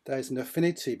because there's an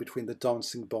affinity between the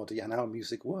dancing body and how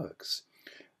music works.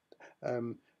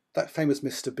 That famous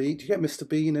Mr. Bean, do you get Mr.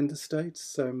 Bean in the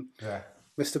States? Yeah.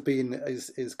 Mr. Bean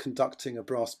is conducting a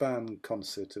brass band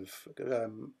concert of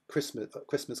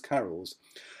Christmas carols.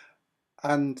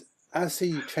 And as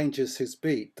he changes his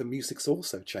beat, the music's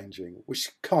also changing, which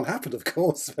can't happen, of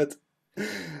course,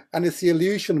 and it's the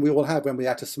illusion we all have when we're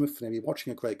at a symphony, we're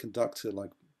watching a great conductor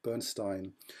like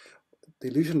Bernstein. The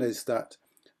illusion is that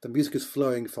the music is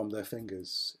flowing from their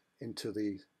fingers into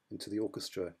the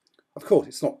orchestra. Of course,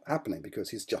 it's not happening because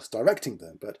he's just directing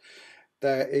them, but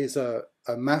there is a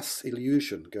mass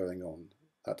illusion going on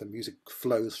that the music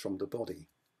flows from the body.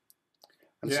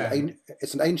 And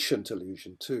it's an ancient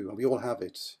illusion too, and we all have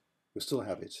it. We still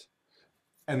have it.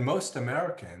 And most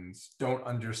Americans don't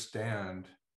understand,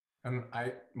 and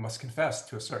I must confess,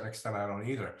 to a certain extent, I don't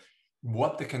either,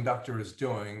 what the conductor is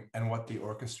doing and what the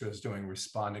orchestra is doing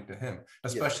responding to him,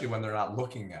 especially when they're not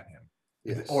looking at him.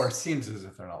 Yes. Or it seems as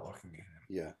if they're not looking at him.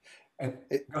 Yeah. And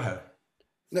go ahead.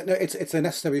 No, it's a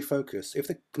necessary focus. If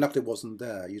the conductor wasn't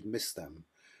there, you'd miss them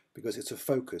because it's a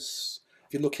focus.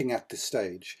 If you're looking at the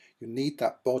stage, you need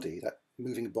that body, that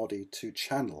moving body, to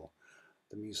channel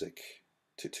the music,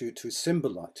 to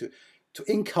symbolize, to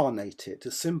incarnate it,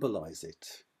 to symbolize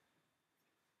it.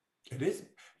 It is,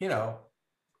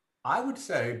 I would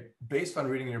say, based on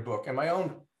reading your book and my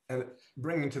own, and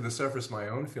bringing to the surface my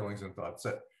own feelings and thoughts,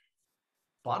 that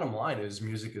bottom line is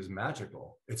music is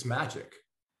magical. It's magic.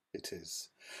 It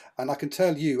is. And I can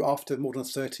tell you, after more than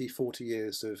 30, 40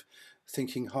 years of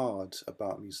thinking hard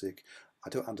about music, I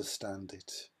don't understand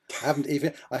it.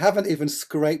 I haven't even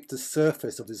scraped the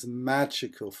surface of this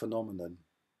magical phenomenon.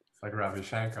 It's like Ravi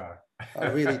Shankar. I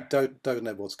really don't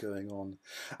know what's going on.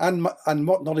 And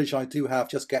what knowledge I do have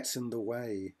just gets in the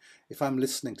way. If I'm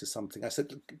listening to something, I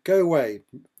said, go away,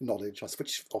 knowledge. I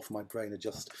switch off my brain and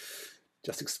just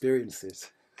experience it.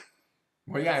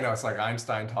 Well, yeah, I know. It's like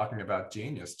Einstein talking about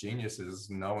genius. Genius is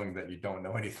knowing that you don't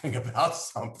know anything about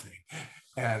something.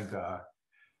 And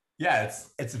yeah,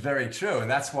 it's very true.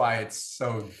 And that's why it's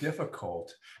so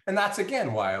difficult. And that's,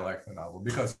 again, why I like the novel,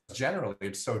 because generally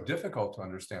it's so difficult to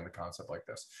understand the concept like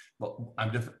this. Well,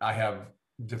 I have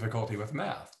difficulty with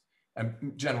math,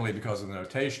 and generally because of the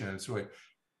notation. And it's really,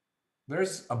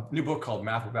 there's a new book called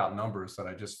Math Without Numbers that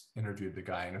I just interviewed the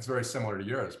guy, and it's very similar to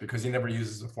yours because he never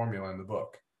uses a formula in the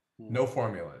book. No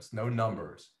formulas, no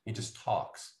numbers. He just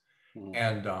talks.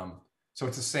 And so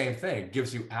it's the same thing. It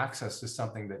gives you access to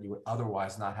something that you would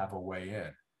otherwise not have a way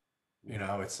in.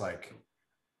 It's like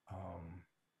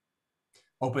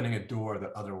opening a door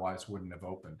that otherwise wouldn't have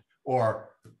opened,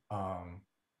 or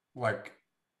like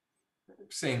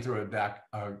seeing through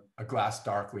a glass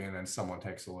darkly, and then someone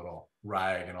takes a little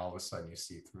rag and all of a sudden you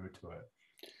see through to it.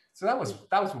 So that was,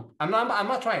 I'm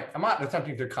not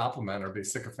attempting to compliment or be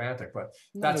sycophantic, but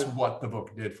that's what the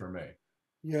book did for me.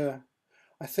 Yeah.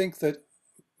 I think that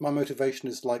my motivation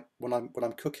is like when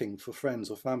I'm cooking for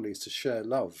friends or families, to share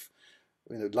love,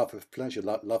 love of pleasure,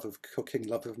 love of cooking,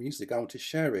 love of music. I want to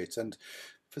share it. And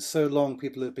for so long,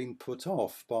 people have been put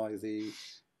off by the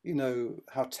you know,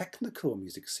 how technical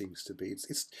music seems to be.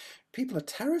 It's people are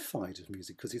terrified of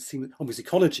music because it seems, or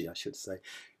musicology, I should say,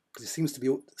 because it seems to be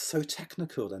so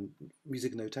technical and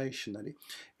music notation, and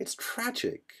it's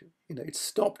tragic. You know, it's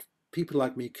stopped people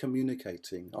like me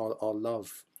communicating our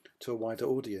love to a wider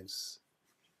audience.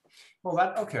 Well,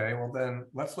 okay. Well, then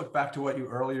let's look back to what you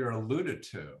earlier alluded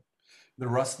to, the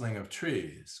rustling of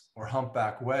trees or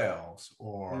humpback whales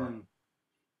or Mm.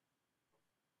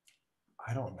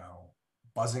 I don't know,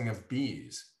 buzzing of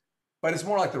bees. But it's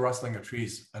more like the rustling of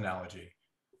trees analogy.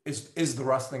 Is the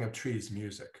rustling of trees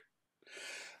music?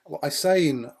 Well, I say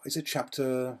in, is it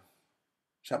chapter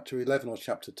 11 or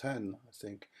chapter 10, I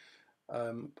think.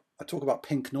 I talk about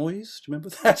pink noise. Do you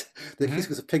remember that? The Mm-hmm.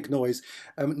 acoustics of pink noise.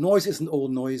 Noise isn't all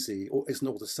noisy, or isn't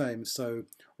all the same. So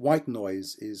white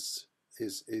noise is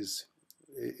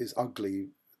ugly.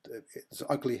 It's an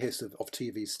ugly hiss of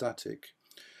TV static.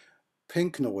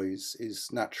 Pink noise is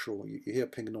natural. You hear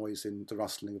pink noise in the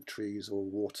rustling of trees or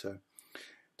water.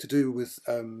 To do with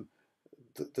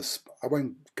I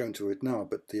won't go into it now,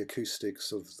 but the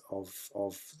acoustics of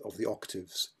the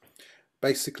octaves.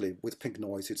 Basically, with pink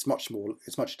noise, it's much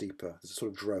deeper. There's a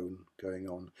sort of drone going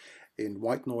on. In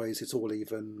white noise, it's all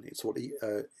even, it's all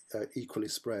equally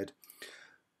spread.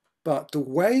 But the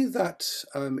way that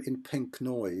in pink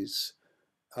noise,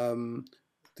 um,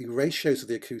 the ratios of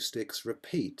the acoustics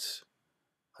repeat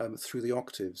through the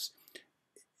octaves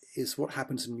is what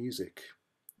happens in music.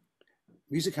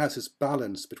 Music has this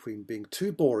balance between being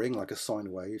too boring, like a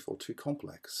sine wave, or too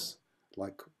complex,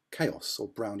 like chaos or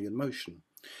Brownian motion.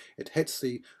 It hits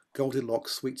the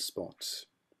Goldilocks sweet spot,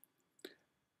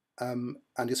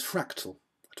 and is fractal.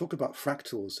 I talk about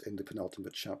fractals in the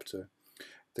penultimate chapter.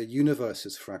 The universe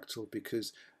is fractal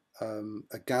because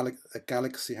a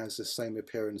galaxy has the same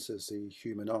appearance as the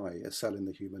human eye, a cell in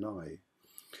the human eye.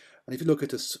 And if you look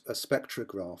at a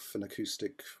spectrograph, an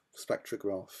acoustic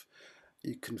spectrograph,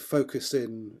 you can focus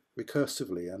in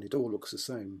recursively and it all looks the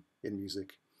same in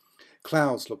music.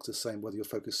 Clouds look the same whether you're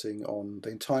focusing on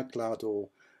the entire cloud or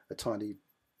a tiny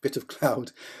bit of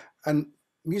cloud. And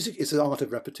music is an art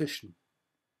of repetition.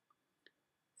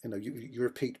 You know, you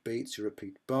repeat beats, you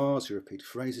repeat bars, you repeat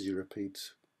phrases, you repeat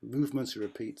movements, you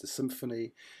repeat the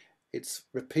symphony. It's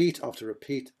repeat after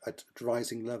repeat at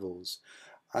rising levels.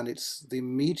 And it's the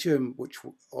medium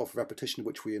of repetition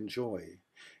which we enjoy.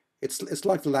 It's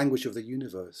like the language of the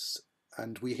universe,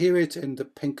 and we hear it in the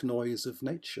pink noise of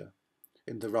nature,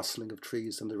 in the rustling of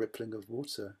trees and the rippling of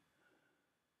water.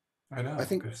 I I know,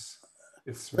 think because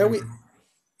it's where we,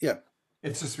 yeah,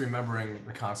 it's just remembering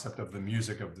the concept of the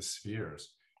music of the spheres.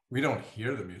 We don't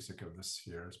hear the music of the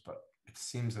spheres, but it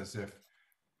seems as if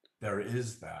there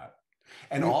is that.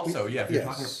 And also, yeah, if you're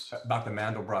talking yes, about the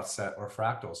Mandelbrot set or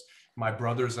fractals, my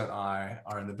brothers and I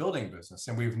are in the building business,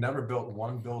 and we've never built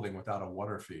one building without a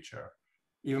water feature.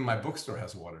 Even my bookstore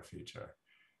has a water feature.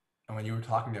 And when you were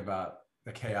talking about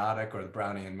the chaotic or the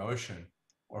Brownian motion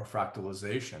or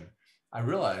fractalization, I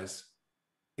realized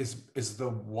is the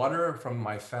water from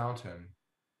my fountain,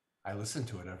 I listen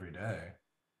to it every day,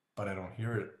 but I don't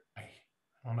hear it.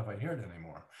 I don't know if I hear it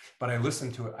anymore, but I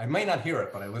listen to it. I may not hear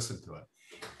it, but I listen to it.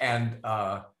 And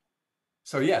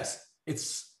so, yes,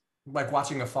 it's like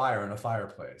watching a fire in a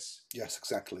fireplace. yes,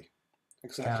 exactly,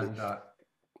 exactly. And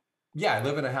yeah, I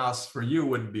live in a house, for you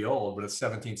wouldn't be old, but it's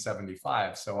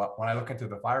 1775. So when I look into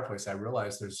the fireplace, I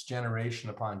realize there's generation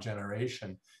upon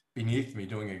generation beneath me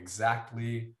doing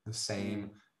exactly the Mm,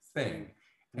 same thing.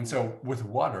 And mm. so with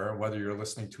water, whether you're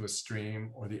listening to a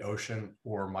stream or the ocean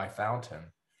or my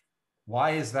fountain,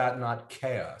 why is that not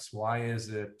chaos? Why is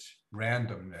it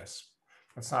randomness?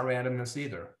 It's not randomness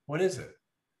either. What is it?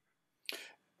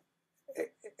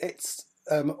 It's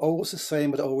always the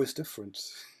same, but always different.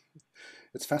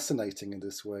 It's fascinating in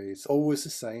this way. It's always the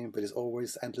same, but it's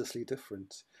always endlessly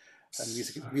different. And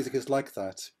music is like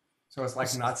that. So it's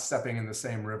like not stepping in the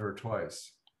same river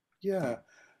twice. Yeah.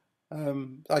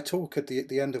 I talk at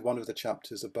the end of one of the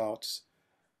chapters about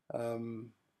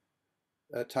um,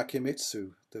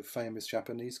 Takemitsu, the famous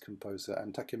Japanese composer,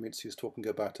 and Takemitsu is talking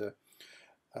about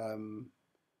um,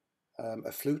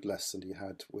 a flute lesson he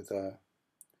had with a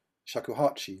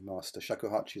shakuhachi master.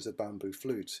 Shakuhachi is a bamboo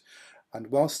flute, and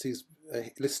whilst he's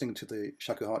listening to the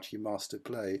shakuhachi master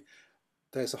play,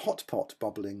 there's a hot pot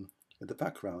bubbling in the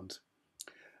background,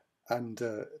 and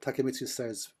Takemitsu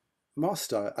says,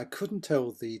 "Master, I couldn't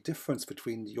tell the difference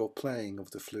between your playing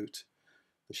of the flute,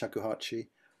 the shakuhachi,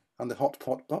 and the hot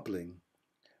pot bubbling."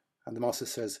 And the master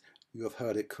says, "You have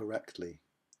heard it correctly."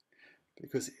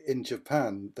 Because in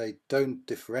Japan, they don't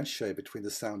differentiate between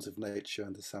the sounds of nature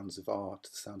and the sounds of art,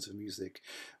 the sounds of music,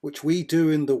 which we do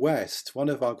in the West. One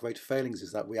of our great failings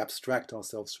is that we abstract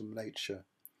ourselves from nature.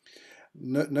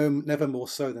 Never more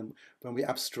so than when we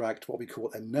abstract what we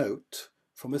call a note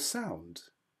from a sound.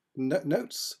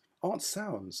 Notes aren't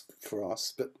sounds for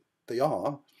us, but they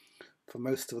are for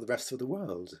most of the rest of the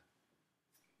world.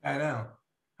 I know.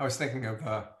 I was thinking of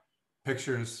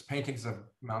paintings of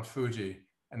Mount Fuji,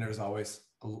 and there's always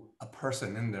a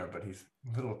person in there, but he's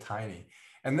little tiny.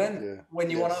 And then when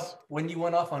you went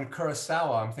off on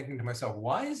Kurosawa, I'm thinking to myself,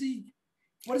 what does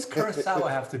Kurosawa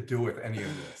have to do with any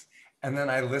of this? And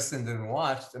then I listened and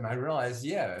watched, and I realized,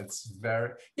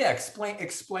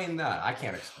 explain that. I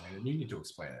can't explain it. You need to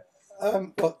explain it.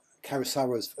 Well,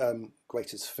 Kurosawa's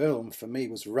greatest film for me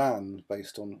was Ran,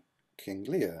 based on King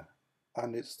Lear.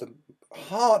 And it's the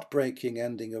heartbreaking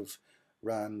ending of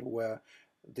Ran, where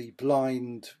the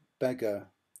blind beggar,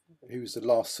 who's the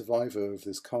last survivor of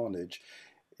this carnage,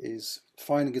 is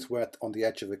finding his way on the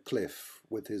edge of a cliff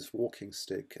with his walking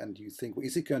stick. And you think, well,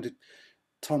 is he going to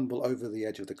tumble over the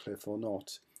edge of the cliff or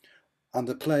not? And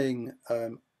they're playing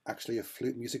actually a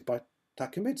flute music by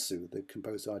Takemitsu, the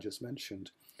composer I just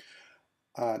mentioned.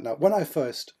 Now, when I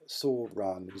first saw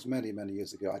Ran, it was many, many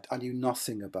years ago, I knew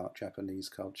nothing about Japanese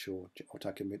culture or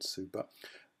Takemitsu, but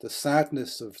the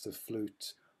sadness of the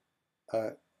flute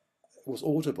was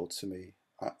audible to me.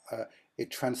 It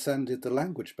transcended the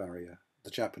language barrier, the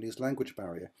Japanese language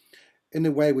barrier, in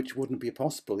a way which wouldn't be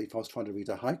possible if I was trying to read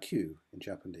a haiku in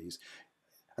Japanese.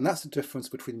 And that's the difference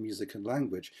between music and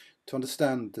language. To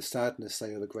understand the sadness,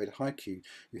 say, of a great haiku,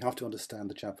 you have to understand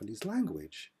the Japanese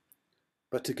language.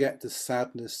 But to get the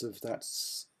sadness of that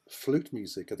flute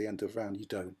music at the end of Ran, you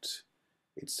don't.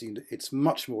 It's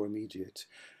much more immediate.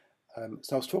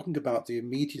 So I was talking about the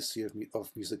immediacy of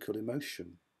musical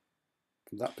emotion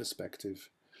from that perspective.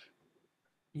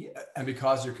 Yeah, and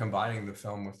because you're combining the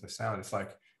film with the sound, it's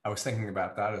like, I was thinking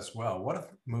about that as well. What if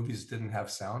movies didn't have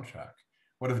soundtrack?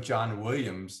 What if John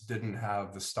Williams didn't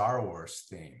have the Star Wars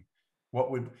theme?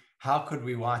 How could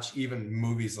we watch even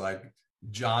movies like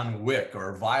John Wick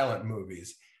or violent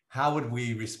movies? How would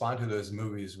we respond to those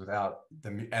movies without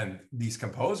them? And these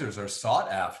composers are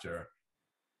sought after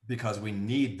because we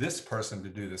need this person to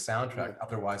do the soundtrack.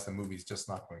 Otherwise, the movie's just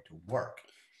not going to work.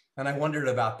 And I wondered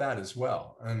about that as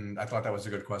well. And I thought that was a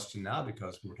good question now,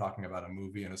 because we were talking about a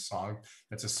movie and a song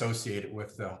that's associated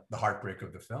with the heartbreak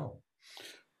of the film.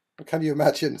 Can you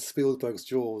imagine Spielberg's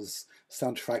Jaws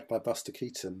soundtracked by Buster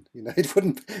Keaton? It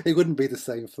wouldn't be the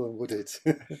same film, would it?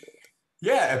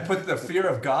 Yeah, it put the fear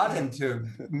of God into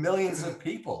millions of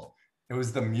people. It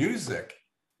was the music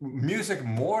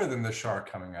more than the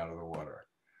shark coming out of the water.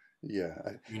 Yeah.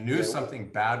 You knew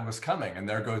something bad was coming, and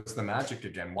there goes the magic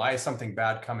again. Why is something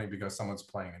bad coming? Because someone's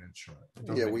playing an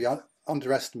instrument. We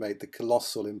underestimate the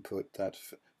colossal input that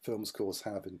film scores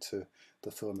have into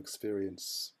the film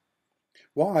experience.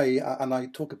 Why? And I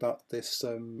talk about this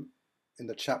in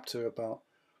the chapter about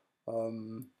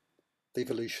the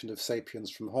evolution of sapiens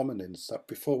from hominins, that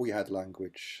before we had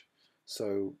language,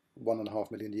 so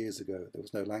 1.5 million years ago, there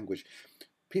was no language.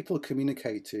 People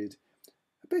communicated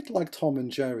a bit like Tom and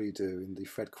Jerry do in the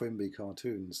Fred Quimby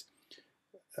cartoons.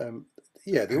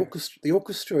 The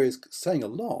orchestra is saying a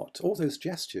lot, all those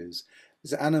gestures.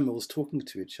 These are animals talking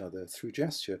to each other through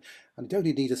gesture, and you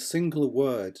only need a single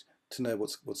word to know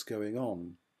what's going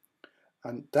on.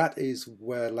 And that is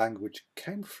where language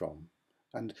came from.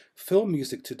 And film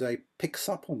music today picks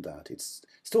up on that. It's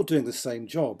still doing the same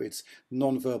job. It's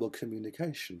non-verbal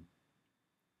communication.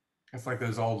 It's like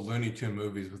those old Looney Tune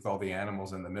movies with all the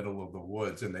animals in the middle of the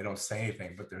woods, and they don't say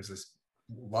anything, but there's this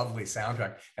lovely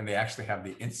soundtrack, and they actually have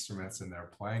the instruments and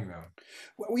they're playing them.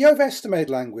 We overestimate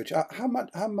language. How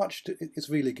much is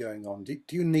really going on? Do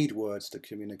you need words to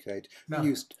communicate? No.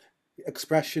 You use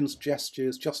expressions,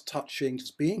 gestures, just touching,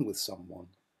 just being with someone.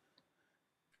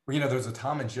 Well, there's a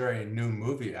Tom and Jerry new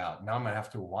movie out. Now I'm gonna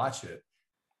have to watch it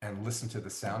and listen to the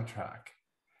soundtrack.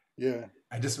 Yeah.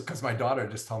 Because my daughter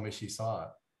just told me she saw it.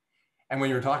 And when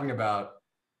you were talking about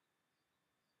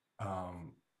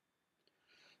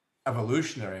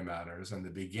evolutionary matters and the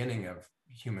beginning of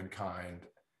humankind,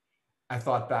 I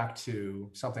thought back to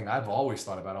something I've always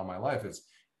thought about all my life,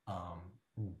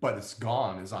 but it's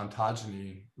gone, is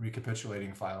ontogeny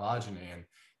recapitulating phylogeny, and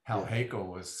how Haeckel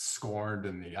was scorned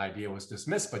and the idea was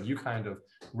dismissed, but you kind of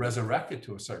resurrected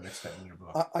to a certain extent in your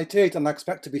book. I did, and I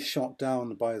expect to be shot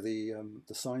down by the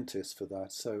scientists for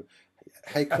that. So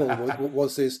Haeckel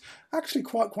was this actually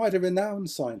quite a renowned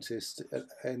scientist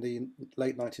in the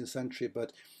late 19th century,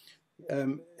 but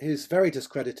his very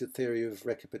discredited theory of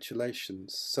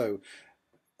recapitulations. So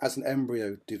as an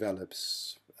embryo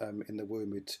develops in the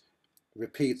womb, it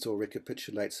repeats or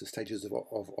recapitulates the stages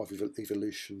of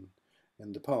evolution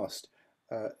in the past,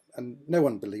 and no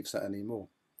one believes that anymore.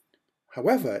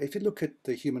 However, if you look at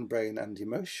the human brain and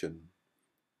emotion,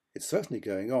 it's certainly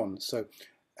going on. So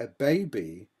a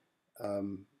baby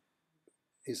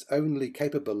is only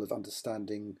capable of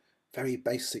understanding very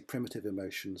basic primitive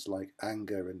emotions like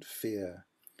anger and fear.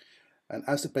 And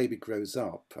as the baby grows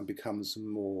up and becomes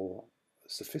more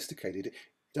sophisticated,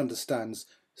 it understands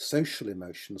social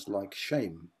emotions like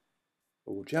shame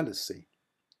or jealousy,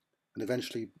 and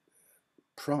eventually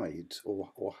pride or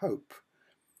hope.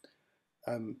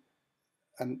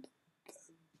 And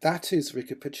that is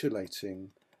recapitulating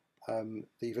the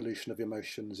evolution of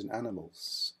emotions in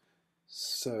animals.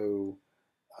 So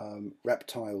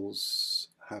reptiles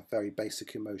have very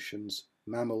basic emotions.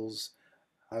 Mammals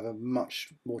have a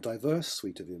much more diverse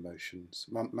suite of emotions.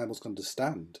 Mammals can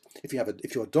understand. If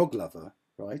you're a dog lover,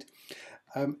 right?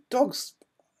 Dogs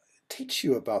teach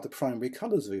you about the primary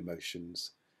colours of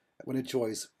emotions. When a joy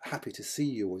is happy to see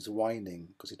you, or is whining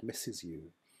because it misses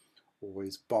you, or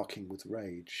is barking with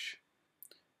rage.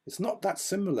 It's not that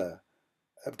similar.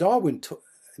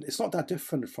 It's not that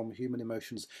different from human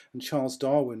emotions, and Charles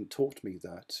Darwin taught me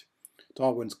that.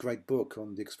 Darwin's great book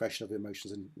on the expression of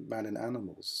emotions in man and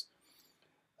animals.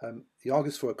 He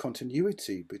argues for a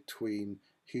continuity between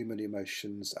human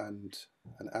emotions and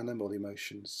animal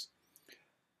emotions.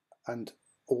 And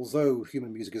although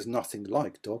human music is nothing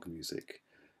like dog music,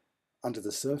 under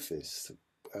the surface,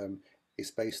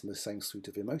 it's based on the same suite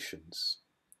of emotions.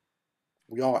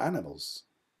 We are animals.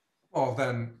 Well,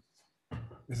 then,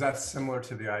 is that similar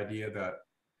to the idea that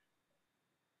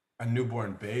a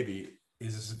newborn baby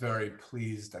is very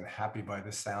pleased and happy by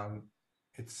the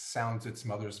sounds its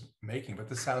mother's making, but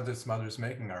the sounds its mother's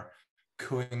making are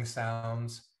cooing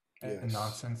sounds and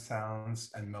nonsense sounds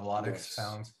and melodic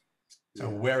sounds. So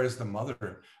where is the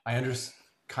mother? I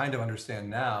kind of understand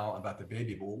now about the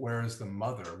baby, but where is the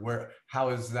mother? How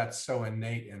is that so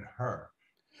innate in her?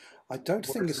 I don't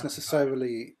think it's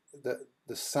necessarily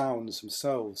the sounds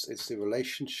themselves, it's the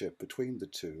relationship between the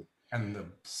two. And the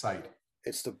sight.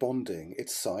 It's the bonding,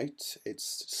 it's sight,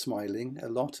 it's smiling a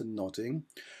lot and nodding.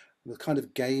 The kind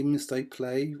of games they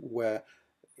play where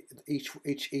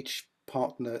each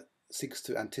partner seeks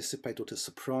to anticipate or to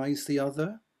surprise the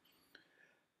other.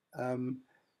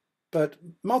 But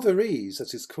motherese,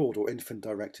 as it's called, or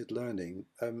infant-directed learning,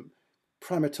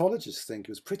 primatologists think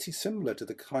it was pretty similar to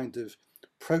the kind of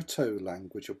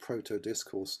proto-language or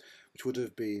proto-discourse which would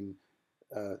have been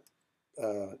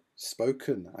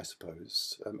spoken, I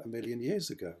suppose, a million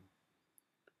years ago.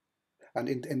 And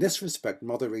in this respect,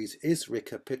 motherese is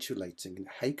recapitulating, in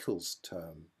Haeckel's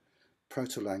term,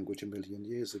 proto-language a million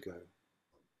years ago.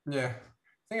 Yeah.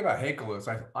 The thing about Haeckel is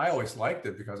I always liked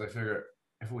it because I figure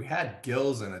if we had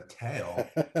gills and a tail,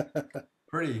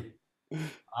 pretty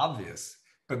obvious.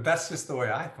 But that's just the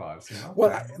way I thought. You know?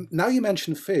 Well, now you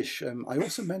mention fish. I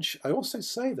also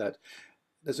say that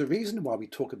there's a reason why we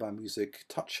talk about music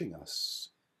touching us.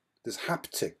 This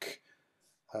haptic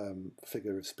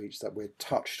figure of speech, that we're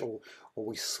touched, or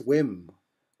we swim,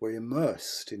 we're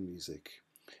immersed in music.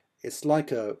 It's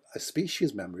like a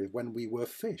species memory of when we were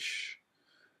fish.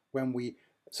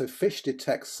 So fish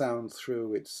detects sound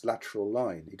through its lateral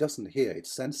line. It doesn't hear, it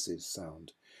senses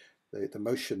sound, the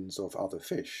motions of other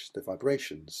fish, the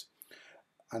vibrations.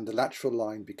 And the lateral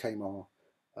line became our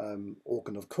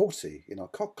organ of Corti in our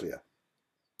cochlea,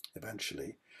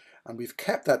 eventually. And we've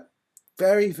kept that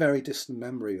very, very distant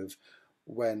memory of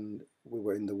when we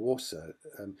were in the water.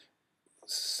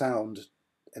 Sound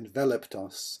enveloped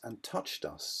us and touched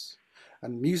us.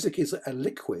 And music is a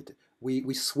liquid.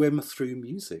 We swim through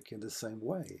music in the same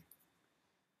way.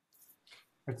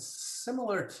 It's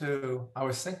similar to, I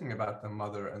was thinking about the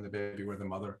mother and the baby, where the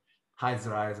mother hides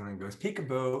their eyes and then goes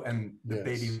peekaboo, and the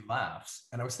baby laughs.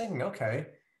 And I was thinking, okay,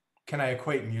 can I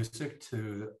equate music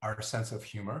to our sense of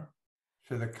humor,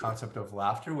 to the concept of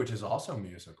laughter, which is also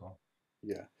musical?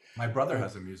 Yeah. My brother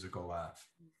has a musical laugh.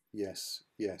 Yes.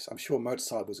 I'm sure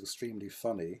Mozart was extremely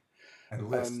funny.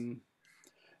 And Liszt.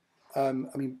 I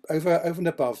mean, over and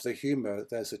above the humor,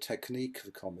 there's a technique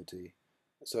of comedy.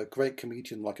 So a great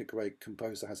comedian, like a great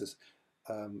composer, has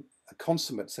a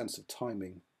consummate sense of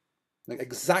timing, like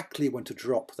exactly when to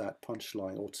drop that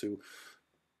punchline, or to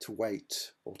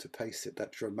wait, or to pace it,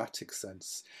 that dramatic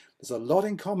sense. There's a lot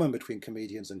in common between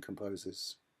comedians and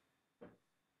composers.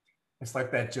 It's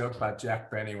like that joke about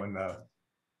Jack Benny when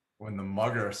the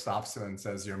mugger stops him and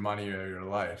says, "Your money or your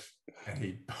life," and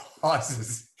he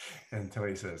pauses until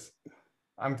he says,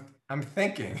 I'm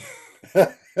thinking."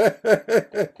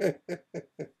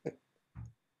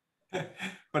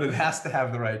 But it has to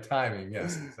have the right timing.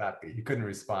 Yes, exactly. He couldn't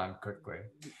respond quickly.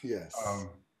 Yes.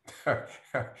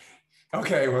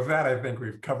 Okay, with that, I think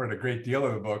we've covered a great deal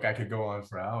of the book. I could go on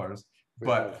for hours.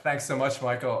 But thanks so much,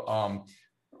 Michael.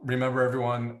 Remember,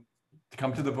 everyone, to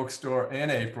come to the bookstore in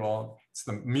April. It's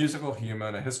The Musical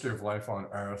Human, A History of Life on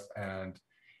Earth. And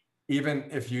even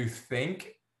if you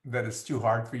think that it's too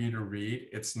hard for you to read,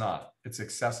 it's not. It's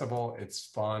accessible, it's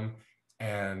fun,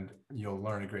 and you'll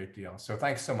learn a great deal. So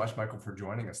thanks so much, Michael, for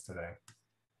joining us today.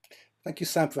 Thank you,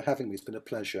 Sam, for having me. It's been a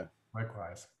pleasure.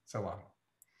 Likewise. So long.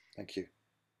 Thank you.